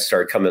internet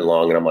started coming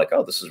along, and I'm like,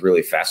 oh, this is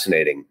really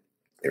fascinating.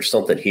 There's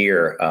something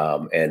here.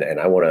 And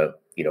I want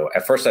to,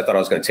 at first I thought I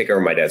was going to take over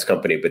my dad's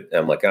company, but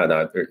I'm like, oh,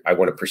 no, I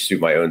want to pursue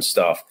my own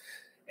stuff.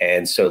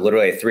 And so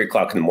literally at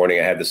 3:00 in the morning,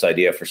 I had this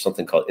idea for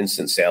something called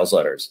instant sales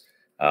letters,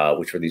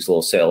 which were these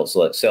little sales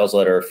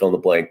letter, fill in the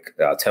blank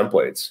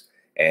templates.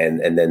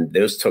 And then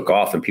those took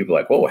off, and people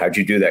were like, whoa, how'd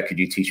you do that? Could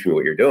you teach me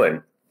what you're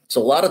doing?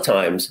 So a lot of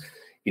times,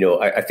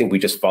 I think we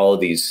just follow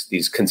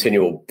these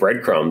continual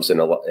breadcrumbs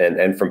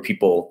and from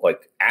people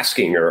like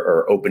asking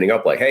or opening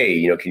up like,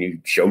 hey, can you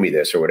show me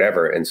this or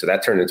whatever? And so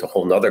that turned into a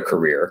whole nother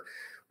career,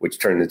 which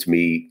turned into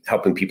me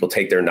helping people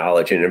take their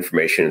knowledge and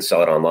information and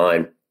sell it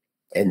online.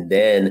 And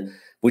then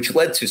which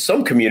led to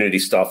some community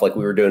stuff. Like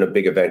we were doing a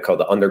big event called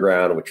the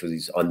Underground, which was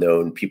these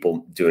unknown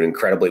people doing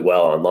incredibly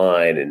well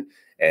online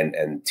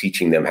and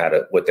teaching them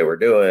what they were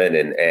doing.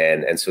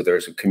 And so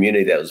there's a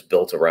community that was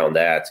built around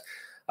that.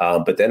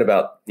 But then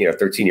about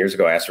 13 years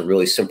ago, I asked a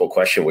really simple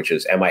question, which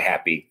is, am I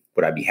happy?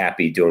 Would I be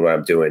happy doing what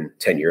I'm doing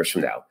 10 years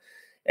from now?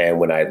 And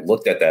when I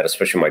looked at that,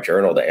 especially in my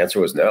journal, the answer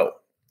was no.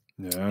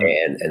 Yeah.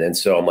 And then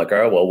so I'm like, all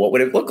right, well, what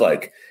would it look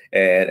like?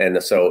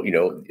 And so,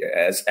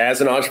 as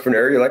an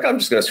entrepreneur, you're like, I'm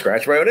just going to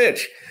scratch my own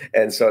itch.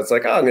 And so it's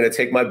like, oh, I'm going to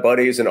take my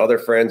buddies and other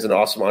friends and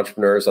awesome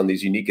entrepreneurs on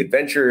these unique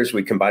adventures.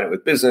 We combine it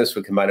with business,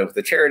 we combine it with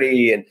the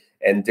charity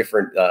and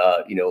different,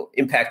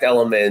 impact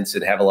elements,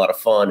 and have a lot of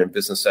fun and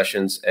business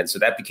sessions. And so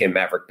that became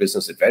Maverick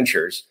Business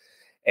Adventures.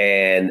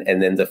 And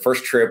then the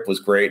first trip was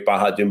great,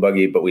 Baja Dune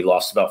Buggy, but we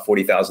lost about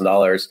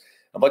 $40,000.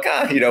 I'm like,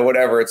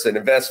 whatever, it's an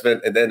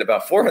investment. And then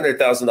about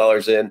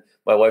 $400,000 in,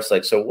 my wife's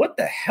like, so what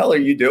the hell are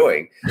you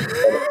doing?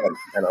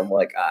 And I'm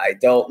like, I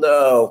don't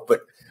know.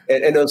 But,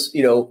 and it was,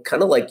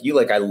 kind of like you,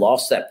 like I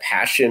lost that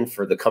passion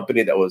for the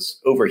company that was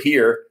over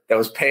here, that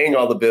was paying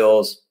all the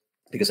bills,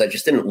 because I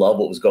just didn't love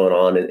what was going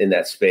on in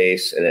that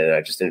space. And then I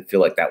just didn't feel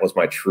like that was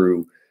my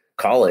true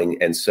calling.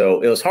 And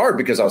so it was hard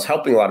because I was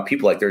helping a lot of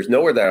people. Like there's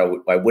nowhere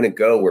that I wouldn't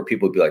go where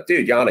people would be like,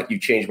 dude, Yanik, you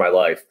changed my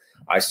life.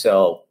 I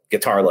sell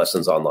guitar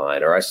lessons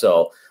online, or I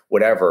sell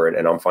whatever,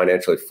 and I'm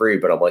financially free.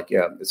 But I'm like,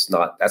 yeah, that's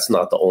not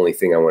the only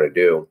thing I want to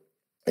do.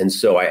 And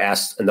so I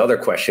asked another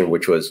question,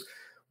 which was,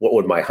 what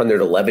would my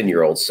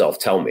 111-year-old self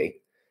tell me?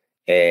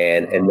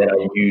 And then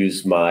I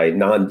use my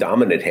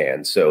non-dominant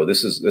hand. So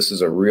this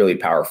is a really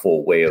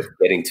powerful way of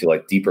getting to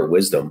like deeper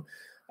wisdom,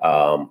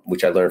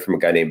 which I learned from a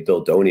guy named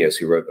Bill Donius,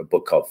 who wrote a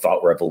book called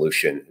Thought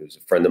Revolution, who's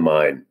a friend of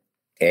mine.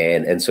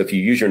 And so if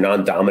you use your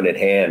non-dominant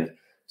hand,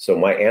 so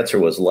my answer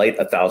was light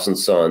 1,000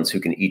 suns who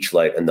can each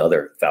light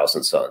another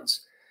 1,000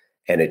 suns.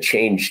 And it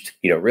changed,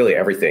 really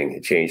everything.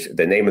 It changed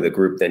the name of the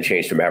group, then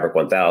changed to Maverick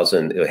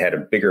 1000. It had a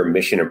bigger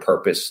mission and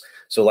purpose.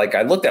 So like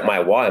I looked at my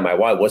why. My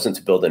why wasn't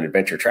to build an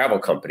adventure travel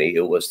company.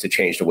 It was to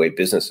change the way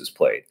business is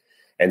played.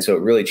 And so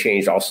it really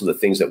changed also the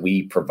things that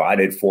we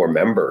provided for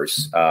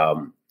members,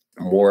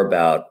 more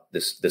about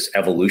this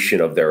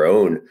evolution of their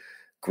own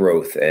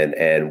growth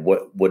and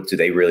what do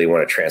they really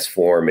want to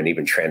transform and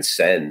even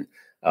transcend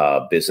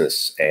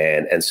business.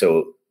 And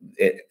so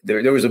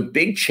there was a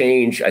big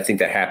change, I think,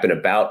 that happened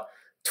about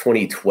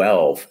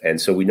 2012. And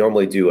so we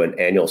normally do an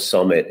annual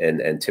summit,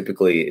 and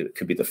typically it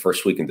could be the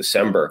first week in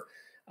December.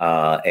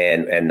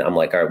 And I'm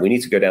like, all right, we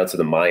need to go down to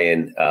the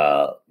Mayan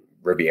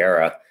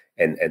Riviera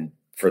and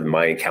for the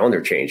Mayan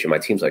calendar change. And my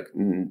team's like,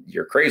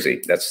 you're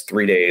crazy. That's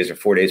 3 days or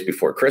 4 days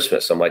before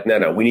Christmas. I'm like,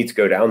 no, we need to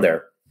go down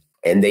there.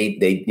 And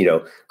they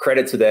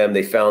credit to them.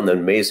 They found an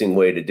amazing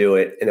way to do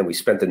it. And then we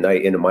spent the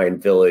night in a Mayan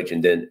village,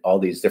 and then all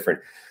these different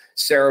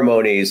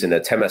ceremonies and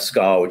a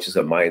Temescal, which is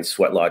a Mayan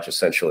sweat lodge,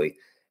 essentially.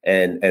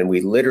 And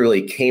we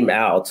literally came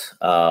out,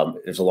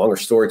 there's a longer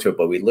story to it,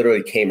 but we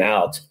literally came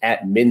out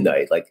at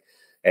midnight,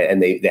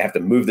 and they have to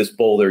move this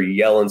boulder, you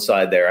yell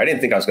inside there. I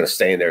didn't think I was going to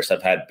stay in there. So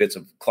I've had bits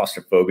of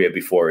claustrophobia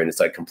before, and it's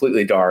like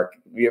completely dark.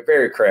 We are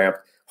very cramped,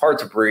 hard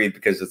to breathe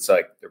because it's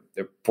like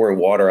they're pouring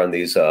water on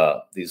these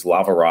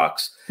lava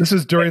rocks. This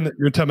is during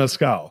your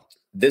Temescal.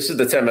 This is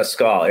the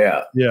Temescal,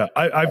 yeah. Yeah,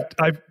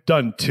 I've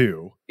done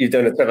two. You've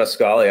done a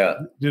Temescal, yeah.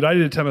 Dude, I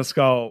did a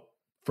Temescal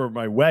for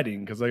my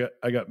wedding because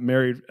I got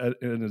married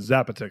in a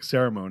Zapotec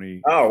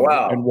ceremony. Oh,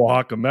 wow. In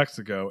Oaxaca,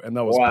 Mexico, and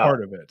that was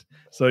part of it.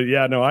 So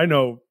yeah, no, I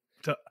know.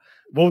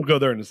 We'll go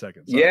there in a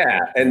second. Sorry.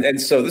 Yeah,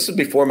 and so this is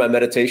before my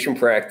meditation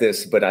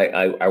practice, but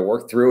I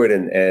worked through it,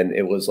 and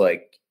it was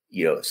like,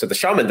 so the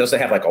shaman doesn't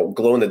have like a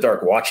glow in the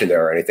dark watch in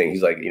there or anything.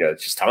 He's like,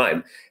 it's just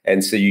time.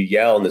 And so you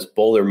yell and this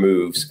boulder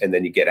moves and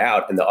then you get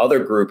out, and the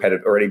other group had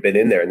already been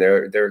in there and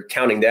they're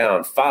counting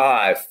down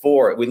 5,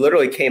 4. We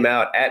literally came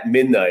out at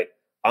midnight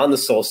on the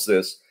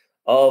solstice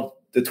of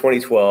the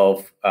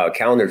 2012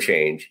 calendar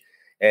change.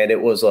 And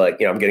it was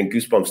like, I'm getting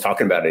goosebumps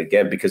talking about it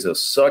again, because it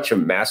was such a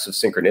massive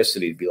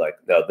synchronicity to be like,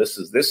 no, this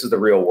is the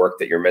real work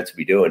that you're meant to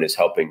be doing, is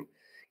helping,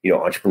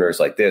 entrepreneurs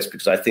like this,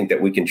 because I think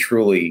that we can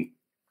truly,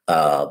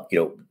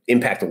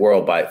 impact the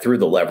world through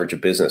the leverage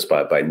of business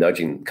by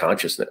nudging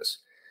consciousness.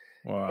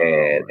 Wow.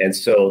 And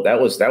so that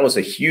was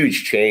a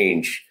huge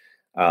change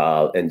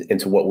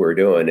into what we were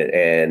doing.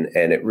 And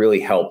it really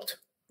helped,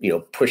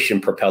 push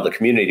and propel the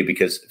community,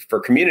 because for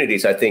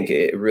communities, I think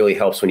it really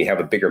helps when you have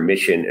a bigger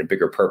mission and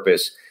bigger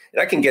purpose.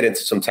 And I can get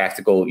into some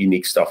tactical,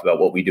 unique stuff about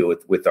what we do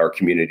with our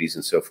communities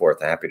and so forth.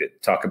 I'm happy to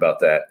talk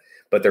about that.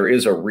 But there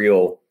is a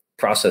real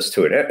process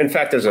to it. In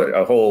fact, there's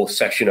a whole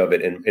section of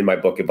it in my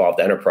book, Evolved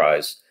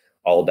Enterprise,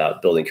 all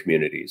about building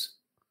communities.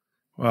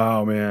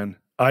 Wow, man.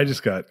 I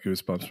just got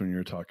goosebumps when you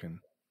were talking.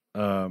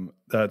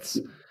 That's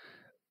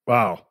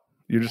wow.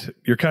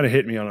 You're kind of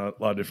hitting me on a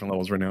lot of different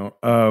levels right now.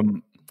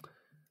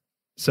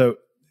 So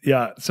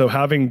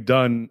I've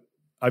done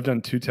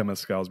 2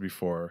 temazcals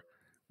before.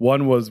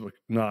 One was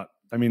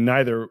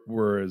neither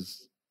were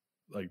as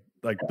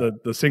like the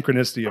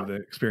synchronicity of the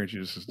experience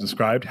you just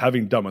described,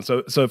 having done one.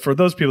 So for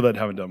those people that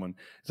haven't done one,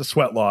 it's a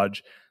sweat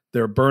lodge.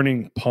 They're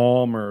burning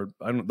palm, or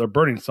they're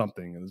burning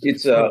something.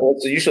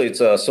 Usually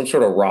some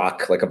sort of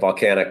rock, like a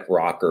volcanic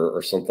rock or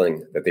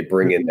something that they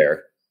bring in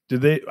there.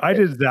 Did they? I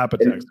did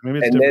Zapotex. Maybe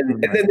it's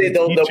different.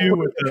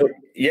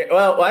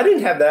 Well, I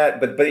didn't have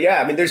that, but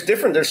yeah,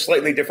 there's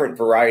slightly different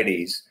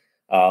varieties.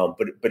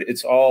 But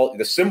it's all,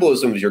 the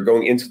symbolism is you're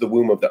going into the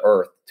womb of the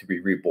earth to be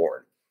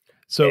reborn.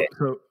 So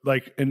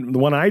like in the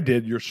one I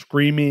did, you're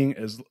screaming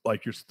as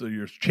like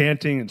you're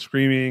chanting and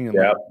screaming and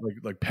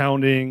like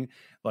pounding,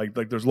 like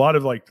there's a lot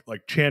of like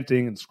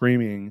chanting and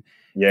screaming.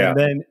 Yeah.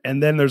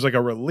 And then there's like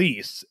a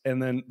release.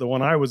 And then the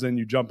one I was in,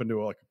 you jump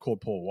into like a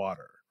cold pool of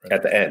water. Right?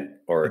 At the end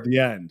or at the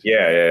end.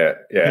 Yeah.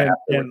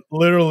 And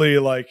literally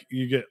like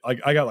you get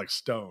like, I got like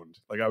stoned.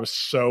 Like I was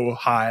so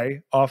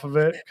high off of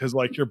it. Cause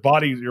like your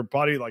body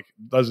like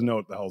doesn't know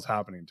what the hell's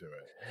happening to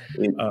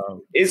it.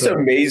 It's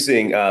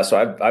amazing.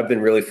 So I've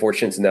been really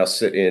fortunate to now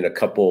sit in a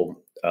couple,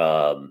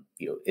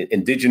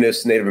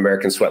 indigenous Native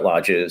American sweat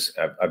lodges.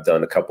 I've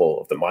done a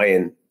couple of the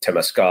Mayan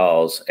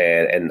temazcals,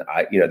 and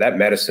I, that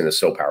medicine is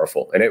so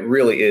powerful, and it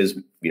really is,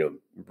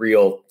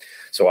 real.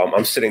 So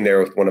I'm sitting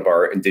there with one of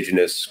our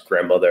indigenous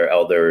grandmother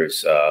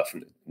elders,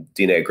 from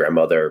Diné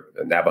grandmother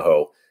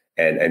Navajo,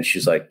 and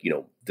she's like,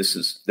 this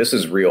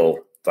is real.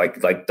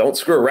 Like don't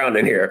screw around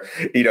in here.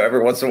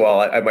 Every once in a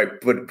while I might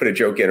put a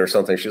joke in or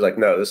something. She's like,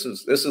 no, this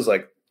is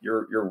like,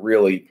 you're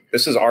really,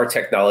 this is our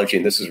technology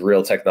and this is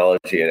real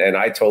technology. And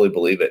I totally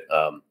believe it.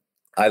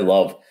 I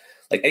love,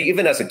 like,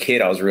 even as a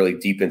kid, I was really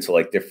deep into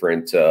like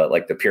different,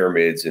 like the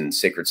pyramids and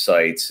sacred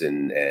sites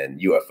and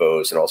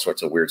UFOs and all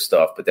sorts of weird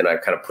stuff. But then I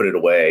kind of put it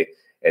away,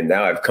 and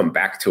now I've come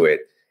back to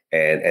it.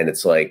 And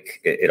it's like,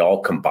 it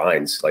all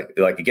combines, like,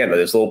 again,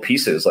 there's little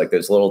pieces, like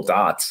there's little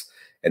dots,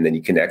 and then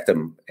you connect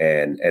them.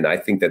 And I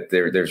think that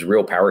there's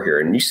real power here.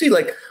 And you see,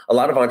 like, a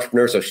lot of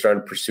entrepreneurs are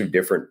starting to pursue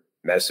different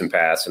medicine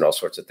paths and all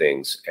sorts of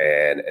things.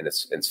 And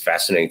it's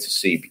fascinating to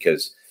see,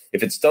 because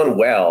if it's done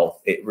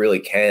well, it really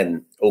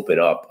can open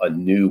up a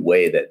new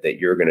way that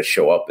you're going to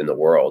show up in the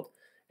world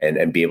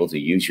and be able to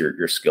use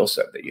your skill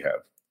set that you have.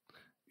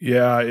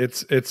 Yeah,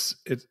 it's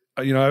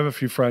I have a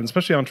few friends,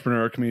 especially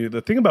entrepreneur community.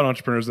 The thing about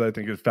entrepreneurs that I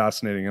think is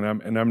fascinating,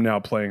 and I'm now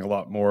playing a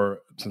lot more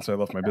since I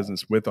left my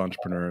business with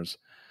entrepreneurs.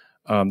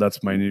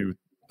 That's my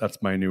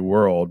new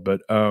world,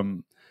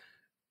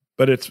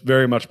 but it's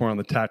very much more on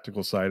the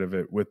tactical side of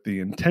it, with the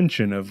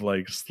intention of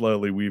like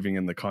slowly weaving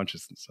in the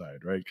consciousness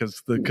side, right?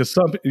 Because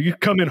you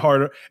come in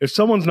harder. If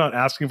someone's not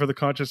asking for the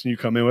conscious and you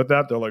come in with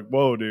that, they're like,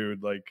 "Whoa,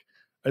 dude! Like,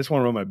 I just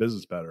want to run my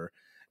business better."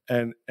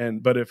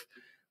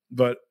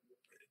 But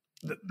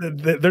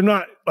they're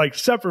not like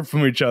separate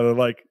from each other.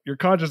 Like, your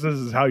consciousness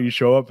is how you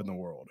show up in the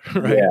world,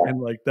 right? Yeah.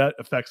 And like that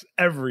affects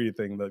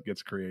everything that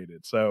gets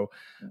created. So,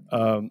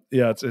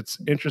 it's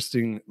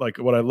interesting. Like,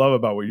 what I love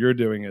about what you're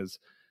doing is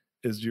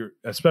you're,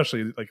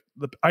 especially like,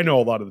 I know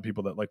a lot of the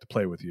people that like to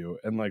play with you,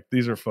 and like,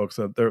 these are folks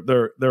that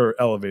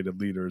they're elevated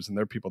leaders, and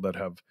they're people that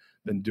have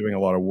been doing a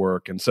lot of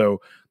work. And so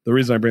the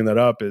reason I bring that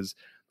up is,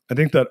 I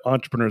think that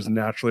entrepreneurs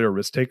naturally are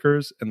risk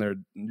takers, and they're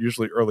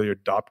usually early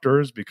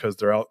adopters because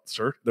they're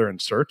they're in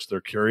search, they're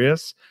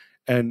curious.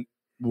 And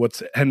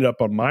what's ended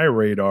up on my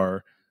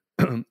radar,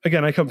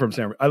 again, I lived in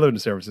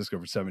San Francisco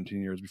for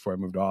 17 years before I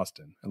moved to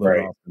Austin. I live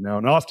in Austin now.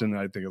 In Austin,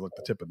 I think it's like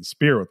the tip of the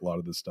spear with a lot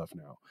of this stuff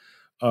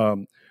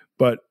now.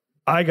 But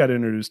I got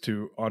introduced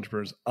to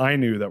entrepreneurs I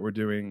knew that were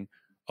doing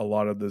a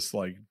lot of this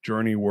like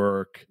journey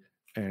work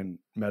and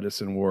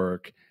medicine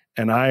work.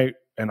 And I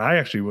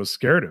actually was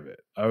scared of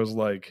it. I was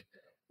like,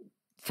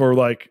 for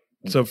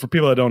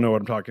people that don't know what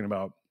I'm talking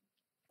about,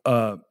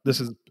 this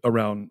is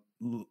around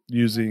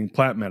using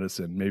plant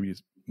medicine, maybe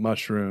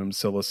mushrooms,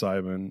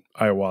 psilocybin,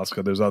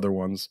 ayahuasca. There's other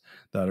ones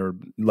that are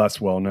less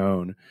well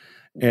known.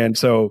 And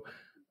so,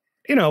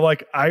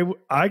 like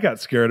I got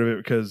scared of it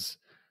because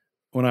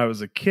when I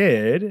was a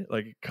kid,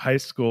 like high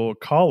school,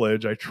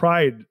 college, I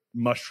tried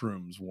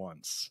mushrooms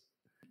once.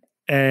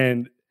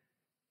 And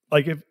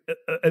like if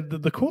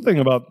the cool thing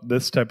about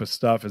this type of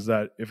stuff is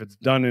that if it's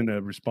done in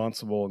a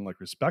responsible and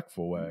like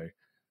respectful way,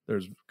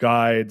 there's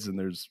guides and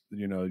there's,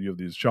 you have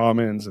these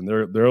shamans and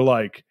they're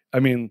like,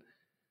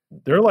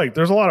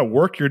 there's a lot of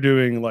work you're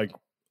doing, like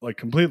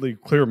completely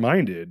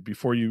clear-minded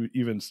before you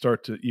even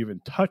start to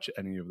even touch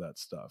any of that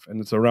stuff. And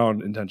it's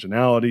around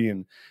intentionality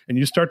and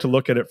you start to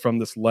look at it from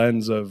this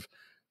lens of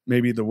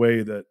maybe the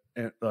way that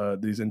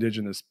these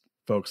indigenous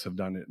folks have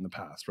done it in the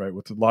past, right?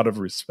 With a lot of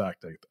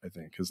respect, I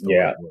think is the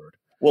right word.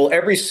 Well,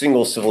 every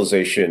single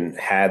civilization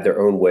had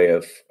their own way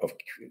of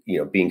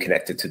being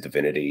connected to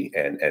divinity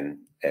and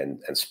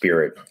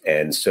spirit.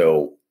 And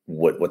so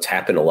what's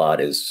happened a lot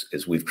is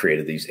we've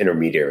created these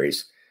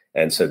intermediaries.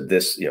 And so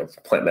this,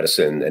 plant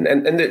medicine and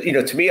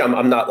to me,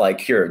 I'm not like,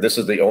 here, this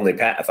is the only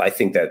path. I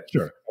think that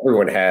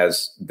everyone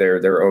has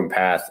their own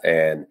path.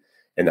 And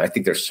I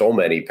think there's so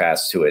many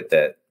paths to it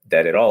that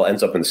it all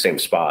ends up in the same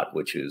spot,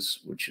 which is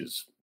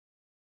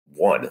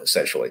one,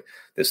 essentially,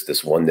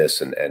 this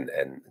oneness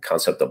and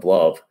concept of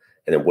love.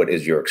 And then what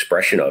is your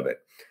expression of it?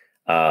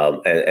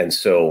 And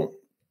so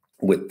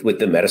with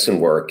the medicine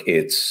work,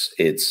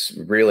 it's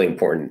really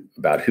important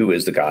about who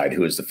is the guide,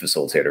 who is the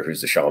facilitator,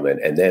 who's the shaman,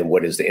 and then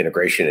what is the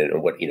integration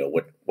and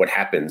what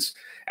happens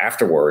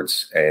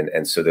afterwards.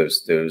 And so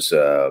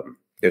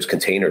those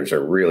containers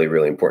are really,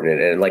 really important.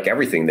 And like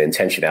everything, the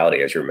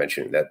intentionality, as you're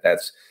mentioning,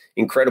 that's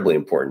incredibly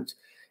important.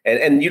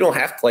 And you don't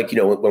have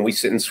to, when we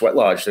sit in Sweat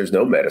Lodge, there's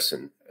no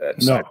medicine.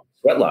 No.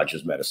 Sweat Lodge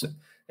is medicine.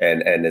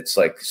 And it's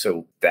like,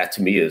 so that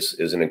to me is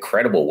an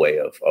incredible way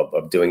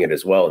of doing it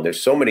as well. And there's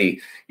so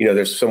many,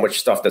 there's so much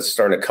stuff that's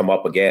starting to come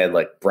up again,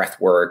 like breath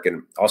work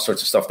and all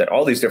sorts of stuff that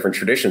all these different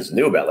traditions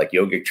knew about, like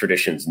yogic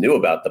traditions knew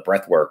about the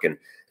breath work. And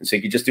so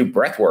you just do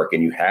breath work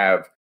and you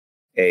have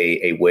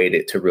a way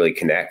to really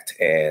connect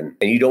and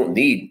you don't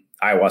need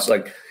ayahuasca.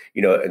 Like,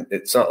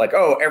 it's not like,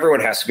 oh, everyone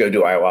has to go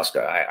do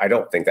ayahuasca. I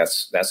don't think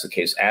that's the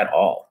case at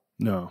all.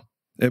 No.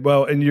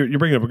 Well, and you're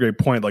bringing up a great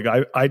point. Like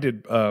I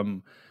did,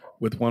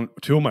 with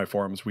two of my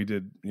forums, we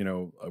did,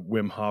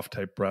 Wim Hof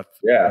type breath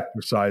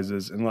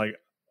exercises, and like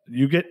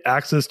you get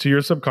access to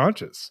your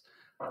subconscious.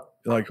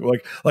 Like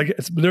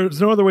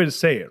there's no other way to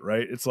say it,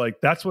 right? It's like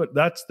that's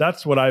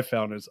what I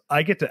found is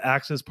I get to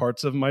access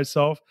parts of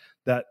myself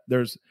that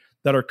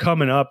are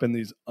coming up in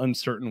these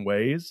uncertain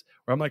ways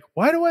where I'm like,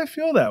 why do I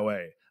feel that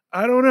way?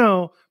 I don't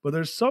know, but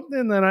there's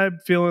something that I'm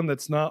feeling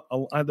that's not.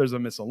 There's a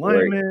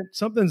misalignment. Right.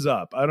 Something's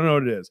up. I don't know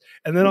what it is,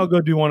 and then I'll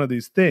go do one of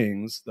these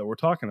things that we're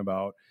talking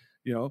about.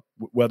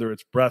 Whether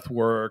it's breath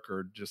work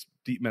or just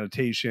deep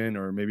meditation,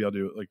 or maybe I'll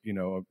do it like,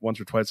 once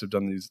or twice I've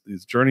done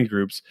these journey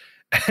groups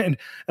and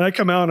I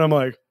come out and I'm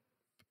like,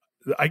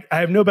 I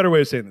have no better way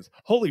of saying this.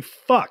 Holy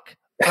fuck.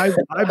 I've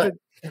been,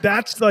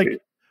 that's like,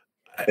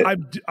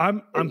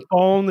 I'm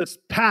following this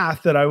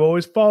path that I've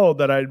always followed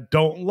that I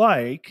don't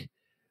like,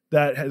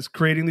 that has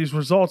creating these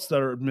results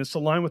that are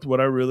misaligned with what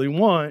I really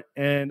want.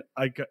 And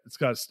it's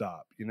got to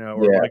stop,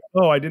 or like,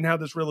 oh, I didn't have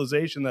this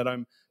realization that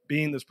I'm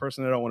being this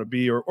person that I don't want to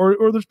be, or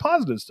there's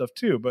positive stuff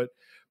too.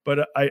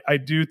 But I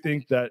do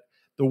think that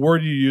the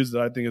word you use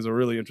that I think is a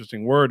really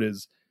interesting word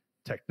is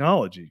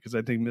technology, because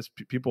I think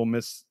people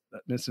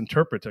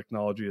misinterpret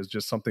technology as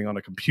just something on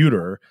a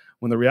computer,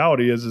 when the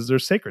reality is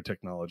there's sacred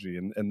technology,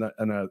 and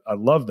I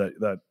love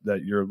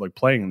that you're like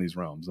playing in these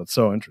realms. That's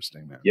so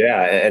interesting, man.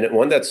 Yeah, and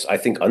one that's I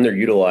think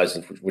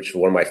underutilized, which is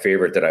one of my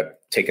favorite that I've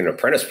taken an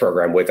apprentice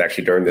program with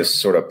actually during this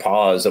sort of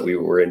pause that we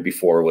were in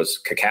before, was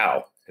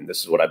cacao. And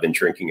this is what I've been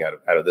drinking out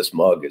of this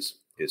mug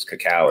is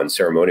cacao, and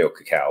ceremonial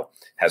cacao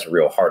has a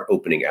real heart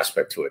opening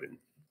aspect to it, and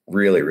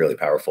really, really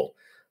powerful.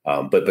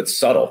 But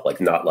subtle,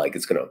 like not like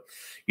it's going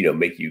to,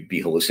 make you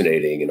be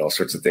hallucinating and all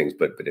sorts of things.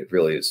 But it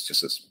really is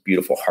just this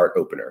beautiful heart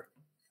opener.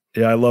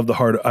 Yeah, I love the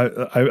heart.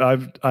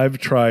 I've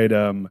tried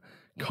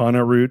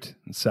Kana root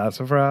and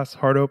sassafras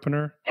heart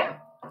opener,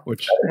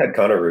 which I had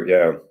Kana root.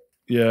 Yeah.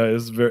 Yeah,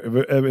 it's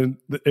very. I mean,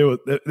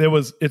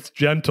 it's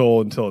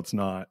gentle until it's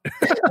not,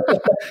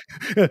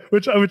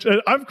 which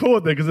I'm cool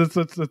with it, because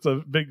it's a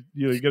big,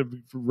 you get a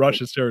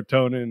rush of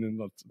serotonin,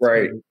 and it's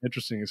right. An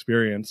interesting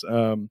experience.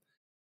 One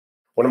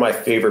of my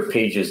favorite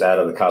pages out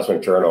of the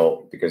Cosmic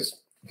Journal,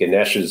 because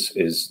Ganesh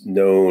is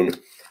known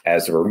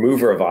as the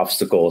remover of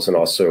obstacles and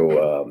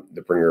also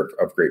the bringer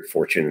of great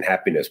fortune and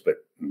happiness, but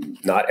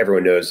not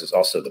everyone knows is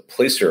also the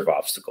placer of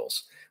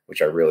obstacles,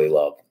 which I really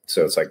love.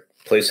 So it's like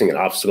placing an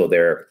obstacle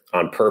there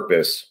on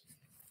purpose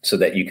so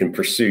that you can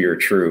pursue your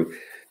true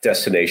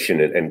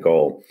destination and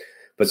goal.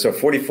 But so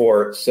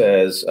 44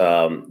 says,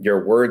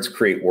 your words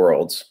create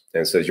worlds,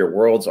 and says your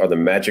worlds are the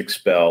magic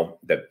spell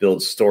that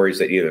builds stories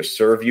that either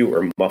serve you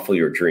or muffle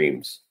your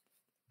dreams.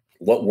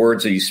 What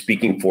words are you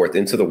speaking forth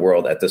into the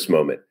world at this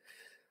moment?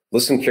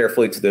 Listen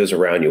carefully to those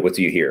around you. What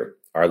do you hear?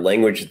 Our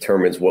language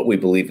determines what we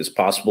believe is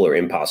possible or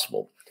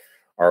impossible.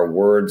 Our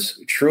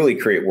words truly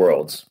create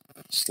worlds.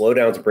 Slow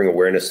down to bring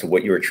awareness to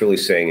what you are truly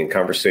saying in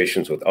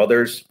conversations with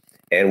others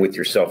and with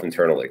yourself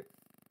internally.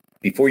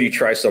 Before you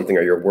try something,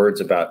 are your words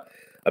about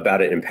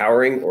it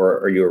empowering, or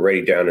are you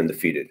already down and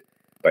defeated?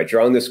 By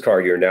drawing this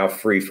card, you're now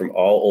free from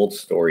all old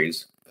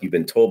stories you've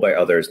been told by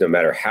others, no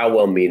matter how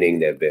well-meaning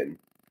they've been.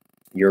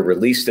 You're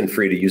released and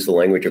free to use the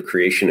language of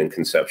creation and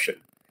conception.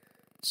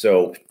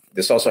 So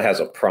this also has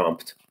a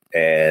prompt.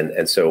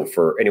 And so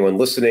for anyone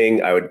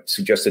listening, I would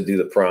suggest to do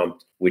the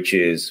prompt, which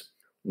is,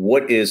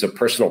 what is a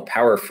personal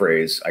power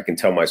phrase I can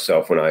tell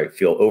myself when I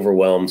feel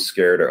overwhelmed,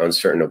 scared, or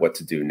uncertain of what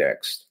to do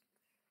next?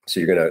 So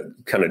you're going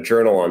to kind of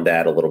journal on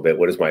that a little bit.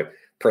 What is my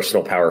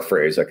personal power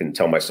phrase I can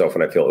tell myself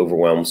when I feel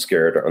overwhelmed,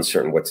 scared, or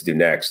uncertain what to do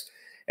next?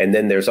 And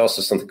then there's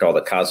also something called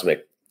a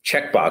cosmic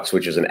checkbox,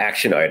 which is an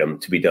action item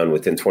to be done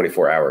within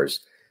 24 hours.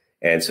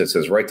 And so it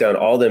says, write down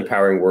all the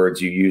empowering words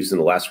you used in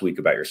the last week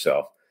about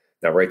yourself.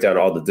 Now write down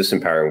all the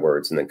disempowering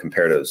words and then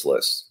compare those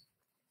lists.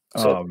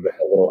 So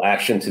a little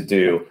action to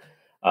do.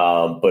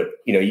 But,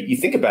 you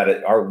think about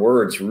it, our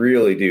words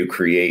really do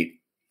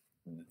create,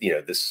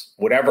 this,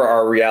 whatever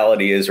our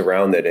reality is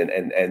around it.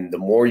 And the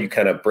more you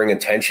kind of bring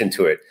attention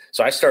to it.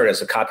 So I started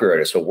as a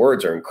copywriter. So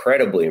words are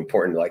incredibly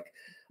important. Like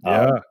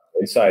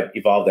inside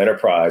Evolved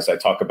Enterprise, I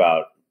talk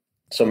about,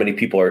 so many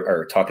people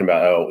are talking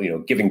about,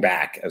 giving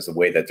back as the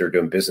way that they're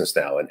doing business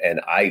now.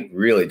 And I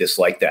really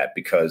dislike that,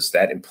 because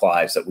that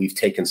implies that we've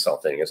taken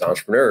something. As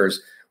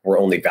entrepreneurs, we're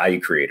only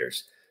value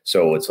creators.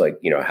 So it's like,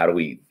 how do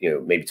we,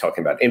 maybe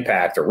talking about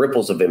impact or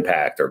ripples of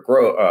impact or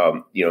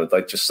grow,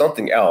 like just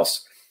something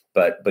else.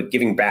 But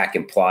giving back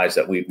implies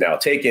that we've now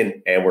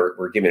taken and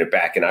we're giving it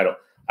back. And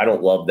I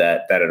don't love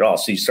that at all.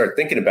 So you start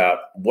thinking about,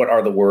 what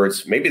are the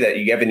words maybe that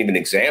you haven't even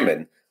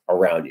examined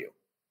around you?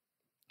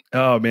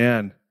 Oh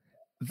man.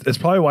 That's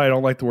probably why I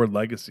don't like the word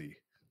legacy.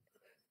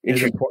 Why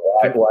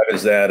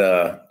does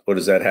that? What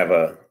does that have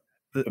a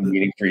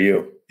meaning for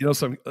you?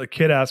 A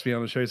kid asked me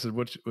on the show. He said,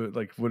 "What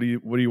do you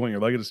want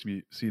your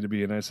legacy to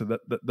be?" And I said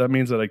that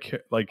means that I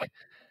care. Like,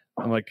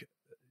 I'm like,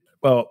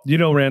 well, do you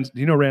know Rand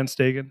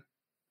Stagen?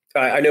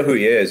 I know who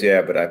he is,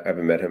 yeah, but I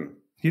haven't met him.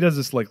 He does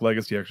this like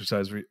legacy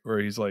exercise where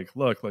he's like,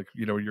 look, like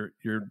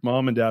your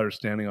mom and dad are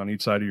standing on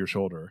each side of your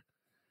shoulder.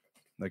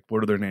 Like,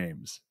 what are their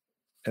names?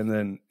 And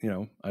then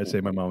I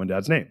say my mom and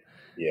dad's name.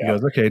 Yeah. He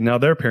goes, okay, now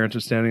their parents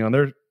are standing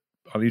on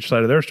each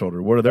side of their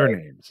shoulder. What are their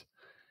names?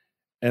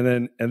 And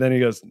then he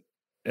goes,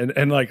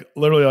 and like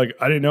literally, like,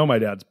 I didn't know my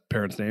dad's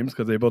parents' names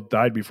because they both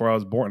died before I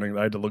was born, and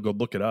I had to go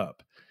look it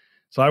up.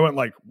 So I went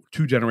like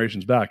 2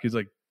 generations back. He's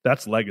like,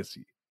 that's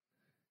legacy.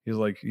 He's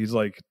like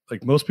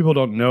most people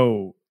don't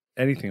know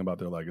anything about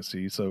their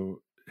legacy.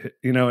 So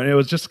and it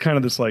was just kind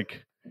of this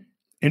like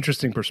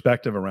interesting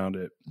perspective around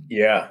it.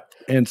 Yeah.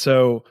 And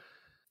so,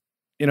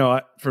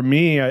 for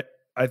me,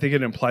 I think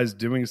it implies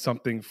doing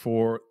something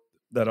for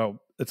that.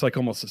 It's like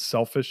almost a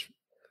selfish,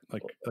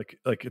 like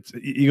it's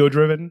ego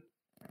driven,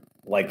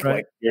 like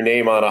your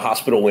name on a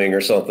hospital wing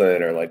or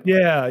something, or like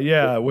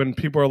yeah. When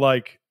people are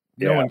like,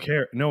 no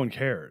one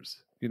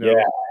cares.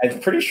 Yeah, I'm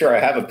pretty sure I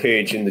have a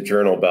page in the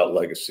journal about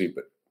legacy,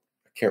 but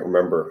I can't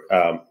remember.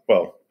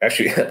 Well,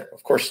 actually,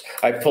 of course,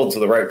 I pulled to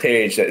the right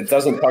page. It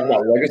doesn't talk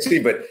about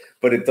legacy,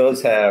 but it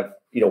does have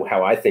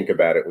how I think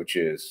about it, which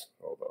is,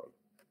 hold on,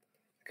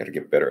 I got to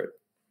get better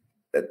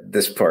at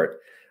this part.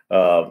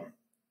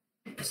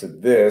 So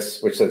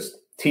this, which says,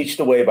 teach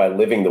the way by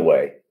living the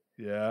way.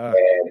 Yeah.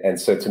 And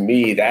so to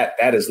me, that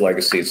is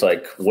legacy. It's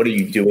like, what are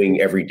you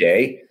doing every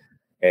day?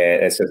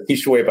 And it says,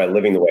 teach the way by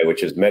living the way,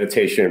 which is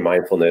meditation and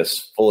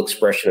mindfulness, full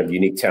expression of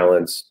unique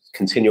talents,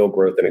 continual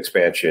growth and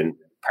expansion,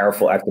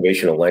 powerful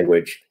activation of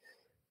language,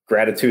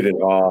 gratitude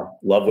and awe,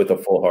 love with a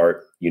full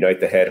heart, unite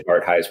the head,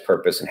 heart, highest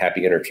purpose, and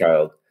happy inner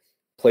child,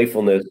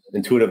 playfulness,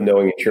 intuitive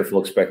knowing and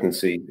cheerful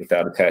expectancy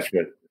without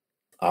attachment,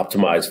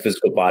 optimize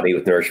physical body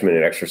with nourishment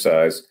and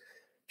exercise,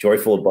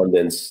 joyful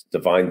abundance,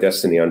 divine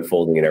destiny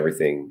unfolding in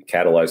everything,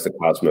 catalyze the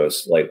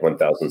cosmos, light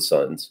 1,000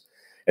 suns.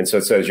 And so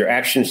it says, your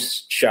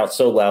actions shout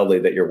so loudly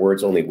that your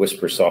words only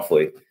whisper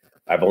softly.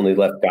 I've only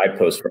left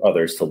guideposts for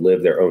others to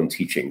live their own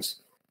teachings.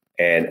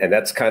 And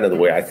that's kind of the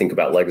way I think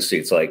about legacy.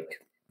 It's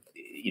like,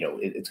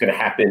 it's going to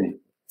happen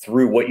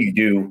through what you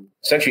do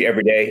essentially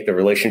every day, the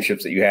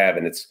relationships that you have.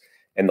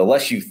 And the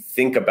less you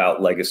think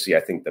about legacy, I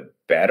think the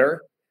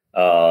better.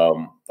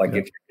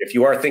 If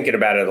you are thinking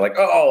about it, like,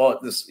 oh,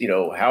 this,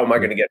 how am I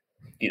going to get,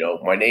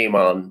 my name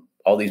on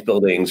all these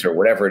buildings or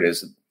whatever it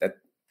is, that,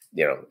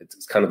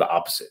 it's kind of the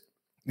opposite.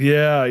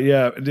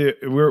 Yeah. Dude,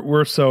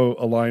 we're so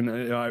aligned.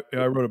 I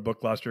wrote a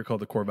book last year called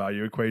The Core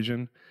Value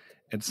Equation.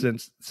 And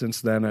since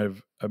then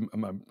I'm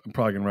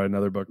probably going to write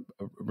another book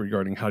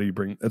regarding how do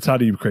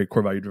you create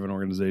core value driven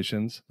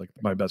organizations, like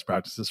my best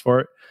practices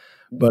for it.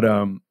 But,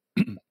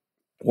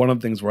 one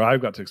of the things where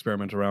I've got to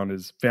experiment around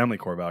is family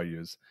core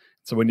values.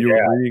 So when you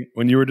were reading,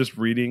 when you were just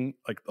reading,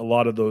 like a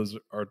lot of those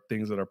are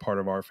things that are part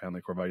of our family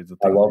core values. The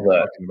things I love you're that.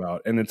 talking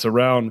about, and it's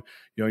around,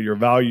 you know, your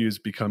values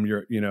become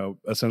your, you know,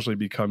 essentially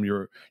become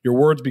your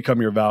words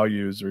become your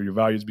values, or your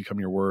values become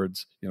your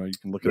words. You know, you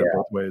can look at it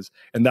both ways,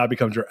 and that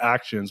becomes your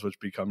actions, which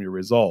become your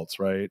results,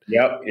 right?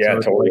 Yep. Yeah.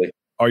 So totally. like,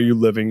 are you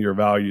living your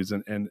values?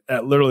 And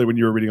literally, when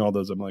you were reading all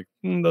those, I'm like,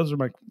 those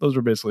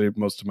are basically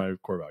most of my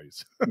core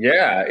values.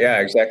 Yeah,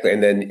 exactly.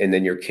 And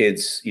then your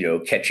kids, you know,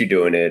 catch you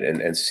doing it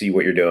and see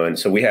what you're doing.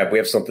 So we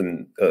have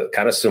something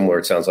kind of similar.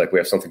 It sounds like we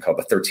have something called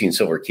the 13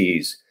 Silver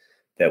Keys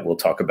that we'll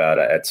talk about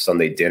at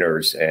Sunday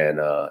dinners.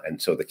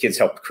 And so the kids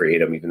helped create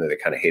them, even though they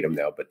kind of hate them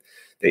now, but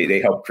they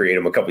helped create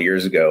them a couple of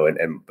years ago.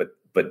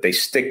 But they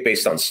stick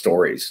based on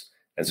stories.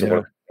 And so one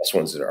of the best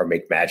ones are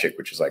Make Magic,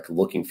 which is like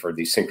looking for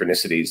these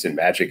synchronicities and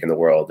magic in the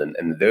world.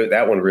 And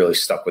that one really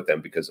stuck with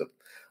them because of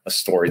a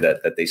story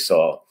that they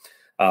saw.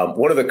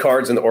 One of the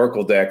cards in the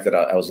Oracle deck that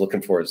I was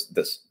looking for is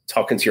this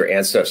talking to your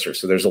ancestors.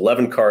 So there's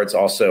 11 cards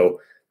also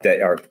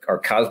that are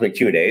cosmic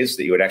Q&As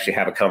that you would actually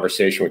have a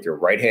conversation with your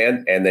right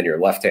hand and then your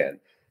left hand.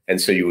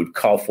 And so you would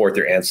call forth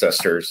your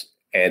ancestors,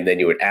 and then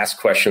you would ask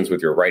questions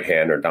with your right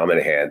hand or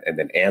dominant hand, and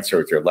then answer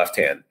with your left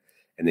hand.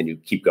 And then you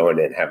keep going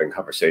and having a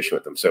conversation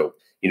with them. So,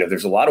 you know,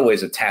 there's a lot of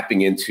ways of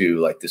tapping into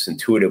like this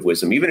intuitive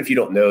wisdom, even if you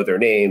don't know their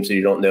names and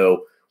you don't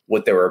know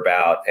what they were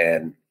about.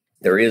 And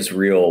there is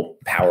real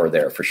power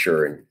there for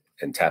sure.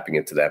 And tapping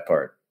into that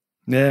part.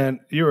 Man,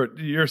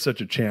 you're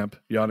such a champ,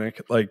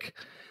 Yanik. Like,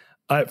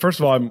 first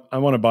of all, I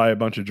want to buy a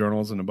bunch of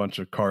journals and a bunch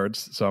of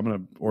cards, so I'm going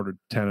to order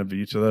 10 of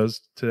each of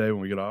those today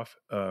when we get off.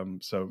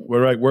 So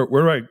where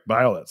do I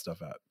buy all that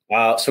stuff at?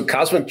 So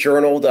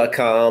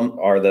cosmicjournal.com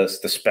are the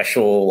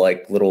special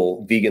like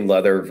little vegan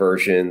leather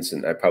versions,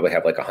 and I probably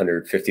have like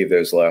 150 of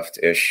those left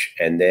ish.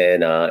 And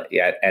then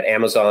at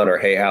Amazon or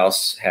Hay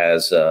House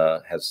has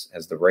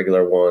the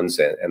regular ones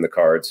and the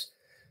cards.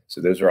 So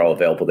those are all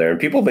available there, and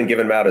people have been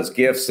giving them out as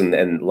gifts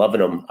and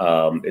loving them.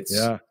 It's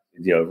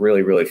you know,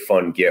 really, really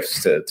fun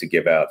gifts to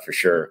give out for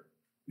sure.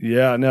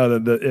 Yeah, no,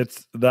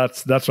 that's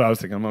what I was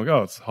thinking. I'm like,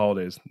 oh, it's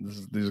holidays.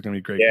 These are going to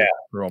be great gifts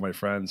for all my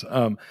friends.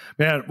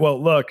 Man,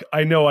 well, look,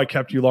 I know I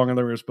kept you longer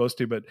than we were supposed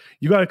to, but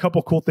you got a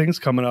couple cool things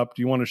coming up.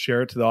 Do you want to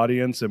share it to the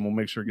audience, and we'll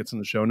make sure it gets in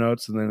the show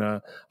notes, and then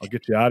I'll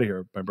get you out of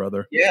here, my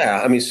brother.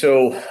 Yeah, I mean,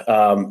 so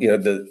you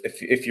know,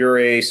 if you're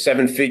a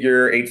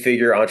 7-figure,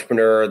 8-figure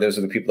entrepreneur, those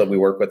are the people that we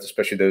work with,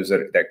 especially those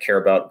that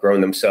care about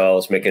growing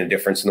themselves, making a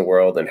difference in the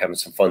world, and having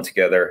some fun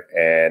together.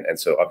 And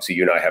so obviously,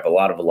 you and I have a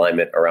lot of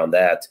alignment around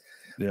that.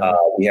 Yeah.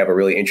 We have a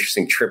really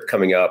interesting trip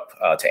coming up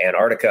to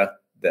Antarctica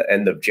the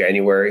end of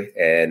January,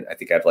 and I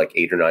think I have like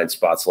 8 or 9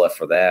 spots left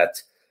for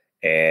that.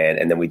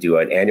 And then we do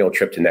an annual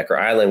trip to Necker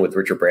Island with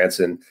Richard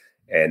Branson,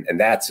 and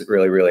that's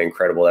really, really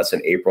incredible. That's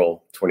in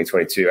April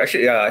 2022.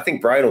 Actually, I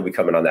think Brian will be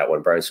coming on that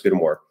one, Brian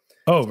Scudamore.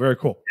 Oh, very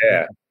cool.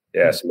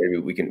 Yeah. So maybe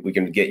we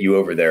can get you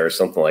over there or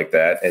something like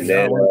that. And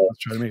then let's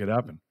try to make it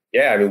happen.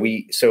 Yeah, I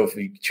mean, so if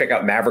you check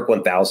out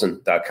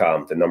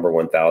maverick1000.com, the number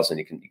 1000,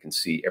 you can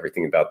see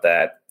everything about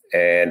that.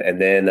 And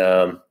then,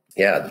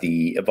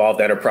 the Evolved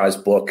Enterprise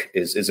book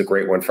is a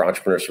great one for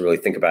entrepreneurs to really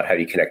think about how do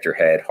you connect your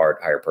head, heart,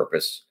 higher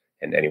purpose,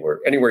 and anywhere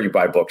you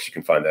buy books, you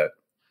can find that.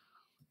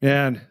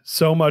 Man,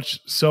 so much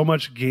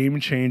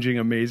game-changing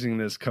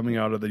amazingness coming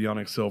out of the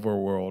Yanik Silver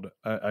world.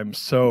 I'm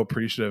so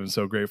appreciative and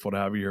so grateful to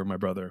have you here, my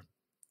brother.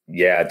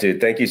 Yeah,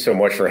 dude, thank you so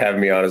much for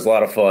having me on. It's a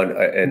lot of fun,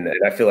 and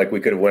I feel like we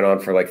could have went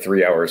on for like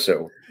 3 hours.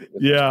 So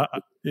yeah,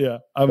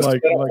 I'm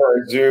like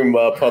for a Zoom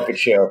puppet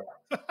show.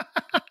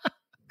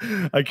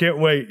 I can't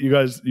wait. You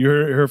guys, you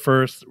heard it here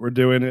first. We're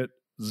doing it.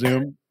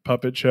 Zoom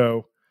puppet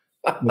show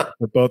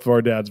with both of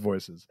our dads'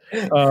 voices.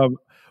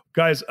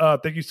 Guys,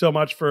 thank you so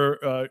much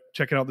for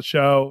checking out the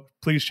show.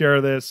 Please share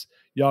this.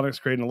 Yanik's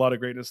creating a lot of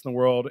greatness in the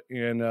world,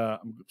 and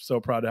I'm so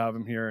proud to have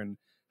him here and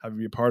have him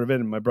be a part of it.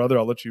 And my brother,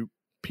 I'll let you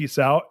peace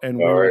out.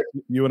 And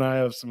you and I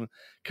have some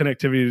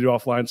connectivity to do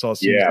offline, so I'll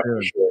see you soon.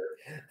 For sure.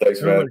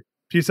 Thanks, man.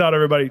 Peace out,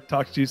 everybody.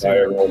 Talk to you soon. Bye,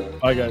 everyone.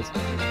 Bye, guys.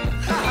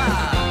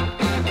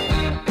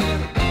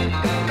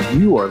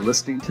 You are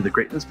listening to The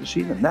Greatness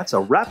Machine, and that's a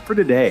wrap for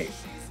today.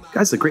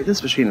 Guys, The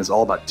Greatness Machine is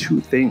all about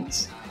 2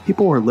 things.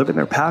 People who are living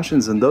their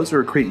passions and those who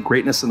are creating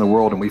greatness in the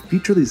world, and we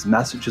feature these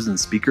messages and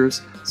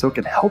speakers so it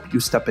can help you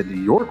step into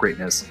your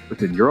greatness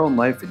within your own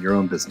life and your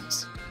own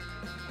business.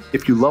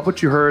 If you love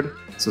what you heard,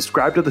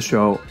 subscribe to the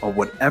show on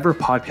whatever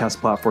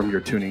podcast platform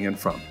you're tuning in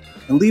from,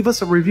 and leave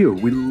us a review.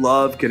 We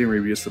love getting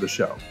reviews for the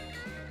show.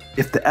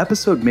 If the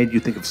episode made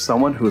you think of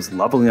someone who is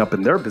leveling up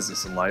in their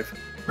business and life,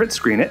 print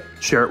screen it,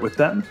 share it with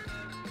them.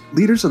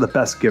 Leaders are the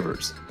best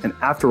givers, and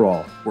after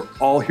all, we're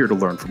all here to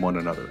learn from one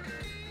another.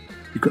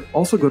 You can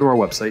also go to our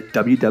website,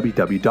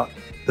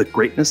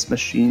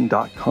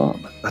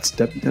 www.thegreatnessmachine.com. That's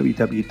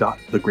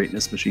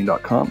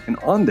www.thegreatnessmachine.com, and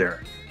on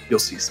there, you'll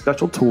see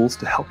special tools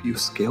to help you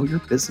scale your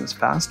business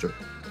faster,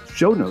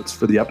 show notes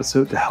for the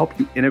episode to help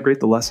you integrate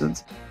the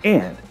lessons,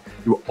 and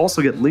you will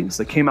also get links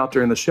that came out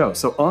during the show.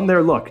 So on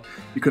there, look,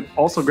 you can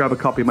also grab a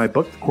copy of my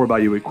book, The Core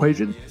Value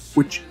Equation,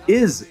 which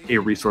is a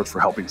resource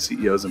for helping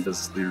CEOs and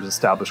business leaders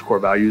establish core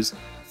values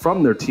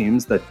from their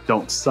teams that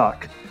don't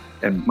suck.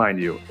 And mind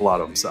you, a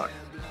lot of them suck.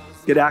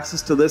 Get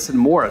access to this and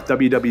more at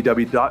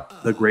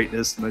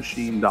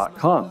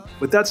www.thegreatnessmachine.com.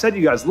 With that said,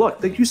 you guys,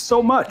 look, thank you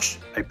so much.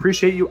 I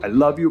appreciate you. I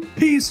love you.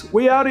 Peace.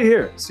 We out of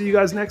here. See you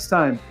guys next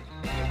time.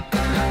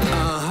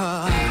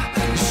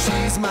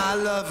 She's my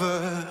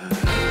lover.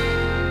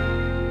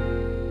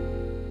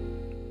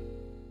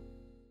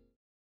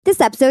 This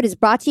episode is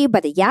brought to you by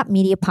the Yap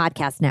Media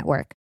Podcast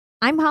Network.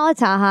 I'm Hala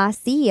Taha,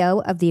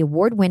 CEO of the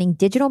award-winning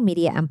digital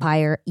media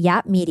empire,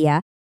 Yap Media,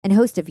 and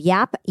host of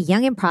Yap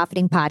Young and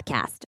Profiting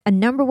Podcast, a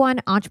 #1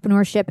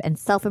 entrepreneurship and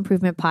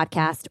self-improvement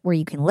podcast where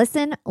you can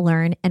listen,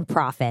 learn, and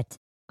profit.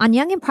 On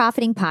Young and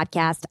Profiting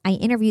Podcast, I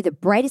interview the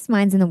brightest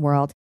minds in the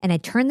world, and I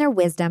turn their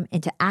wisdom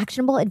into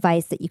actionable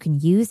advice that you can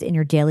use in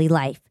your daily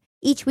life.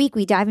 Each week,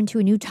 we dive into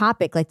a new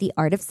topic like the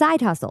art of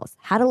side hustles,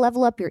 how to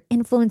level up your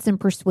influence and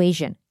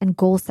persuasion, and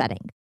goal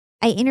setting.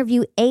 I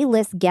interview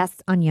A-list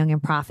guests on Young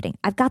and Profiting.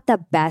 I've got the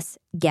best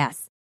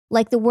guests,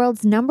 like the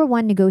world's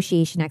 #1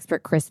 negotiation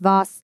expert, Chris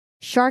Voss,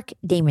 Shark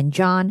Damon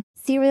John,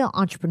 serial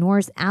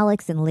entrepreneurs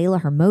Alex and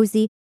Layla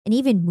Hermosi, and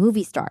even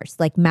movie stars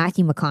like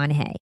Matthew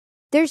McConaughey.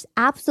 There's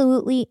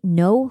absolutely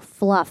no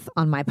fluff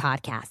on my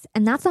podcast,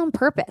 and that's on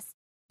purpose.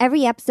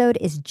 Every episode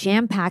is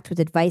jam-packed with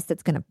advice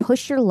that's going to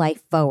push your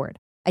life forward.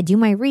 I do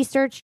my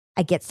research,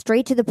 I get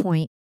straight to the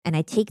point, and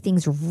I take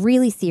things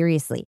really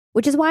seriously,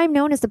 which is why I'm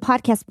known as the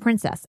podcast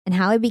princess and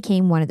how I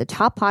became one of the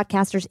top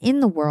podcasters in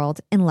the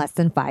world in less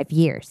than 5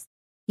 years.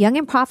 Young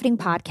and Profiting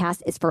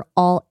Podcast is for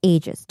all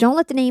ages. Don't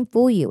let the name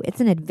fool you. It's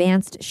an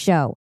advanced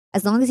show.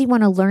 As long as you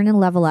want to learn and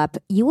level up,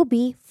 you will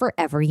be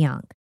forever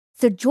young.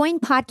 So join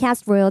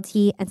podcast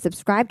royalty and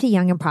subscribe to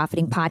Young and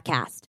Profiting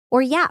Podcast,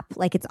 or YAP,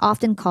 like it's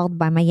often called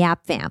by my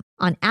YAP fam,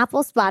 on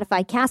Apple,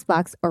 Spotify,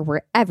 CastBox, or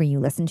wherever you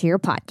listen to your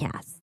podcasts.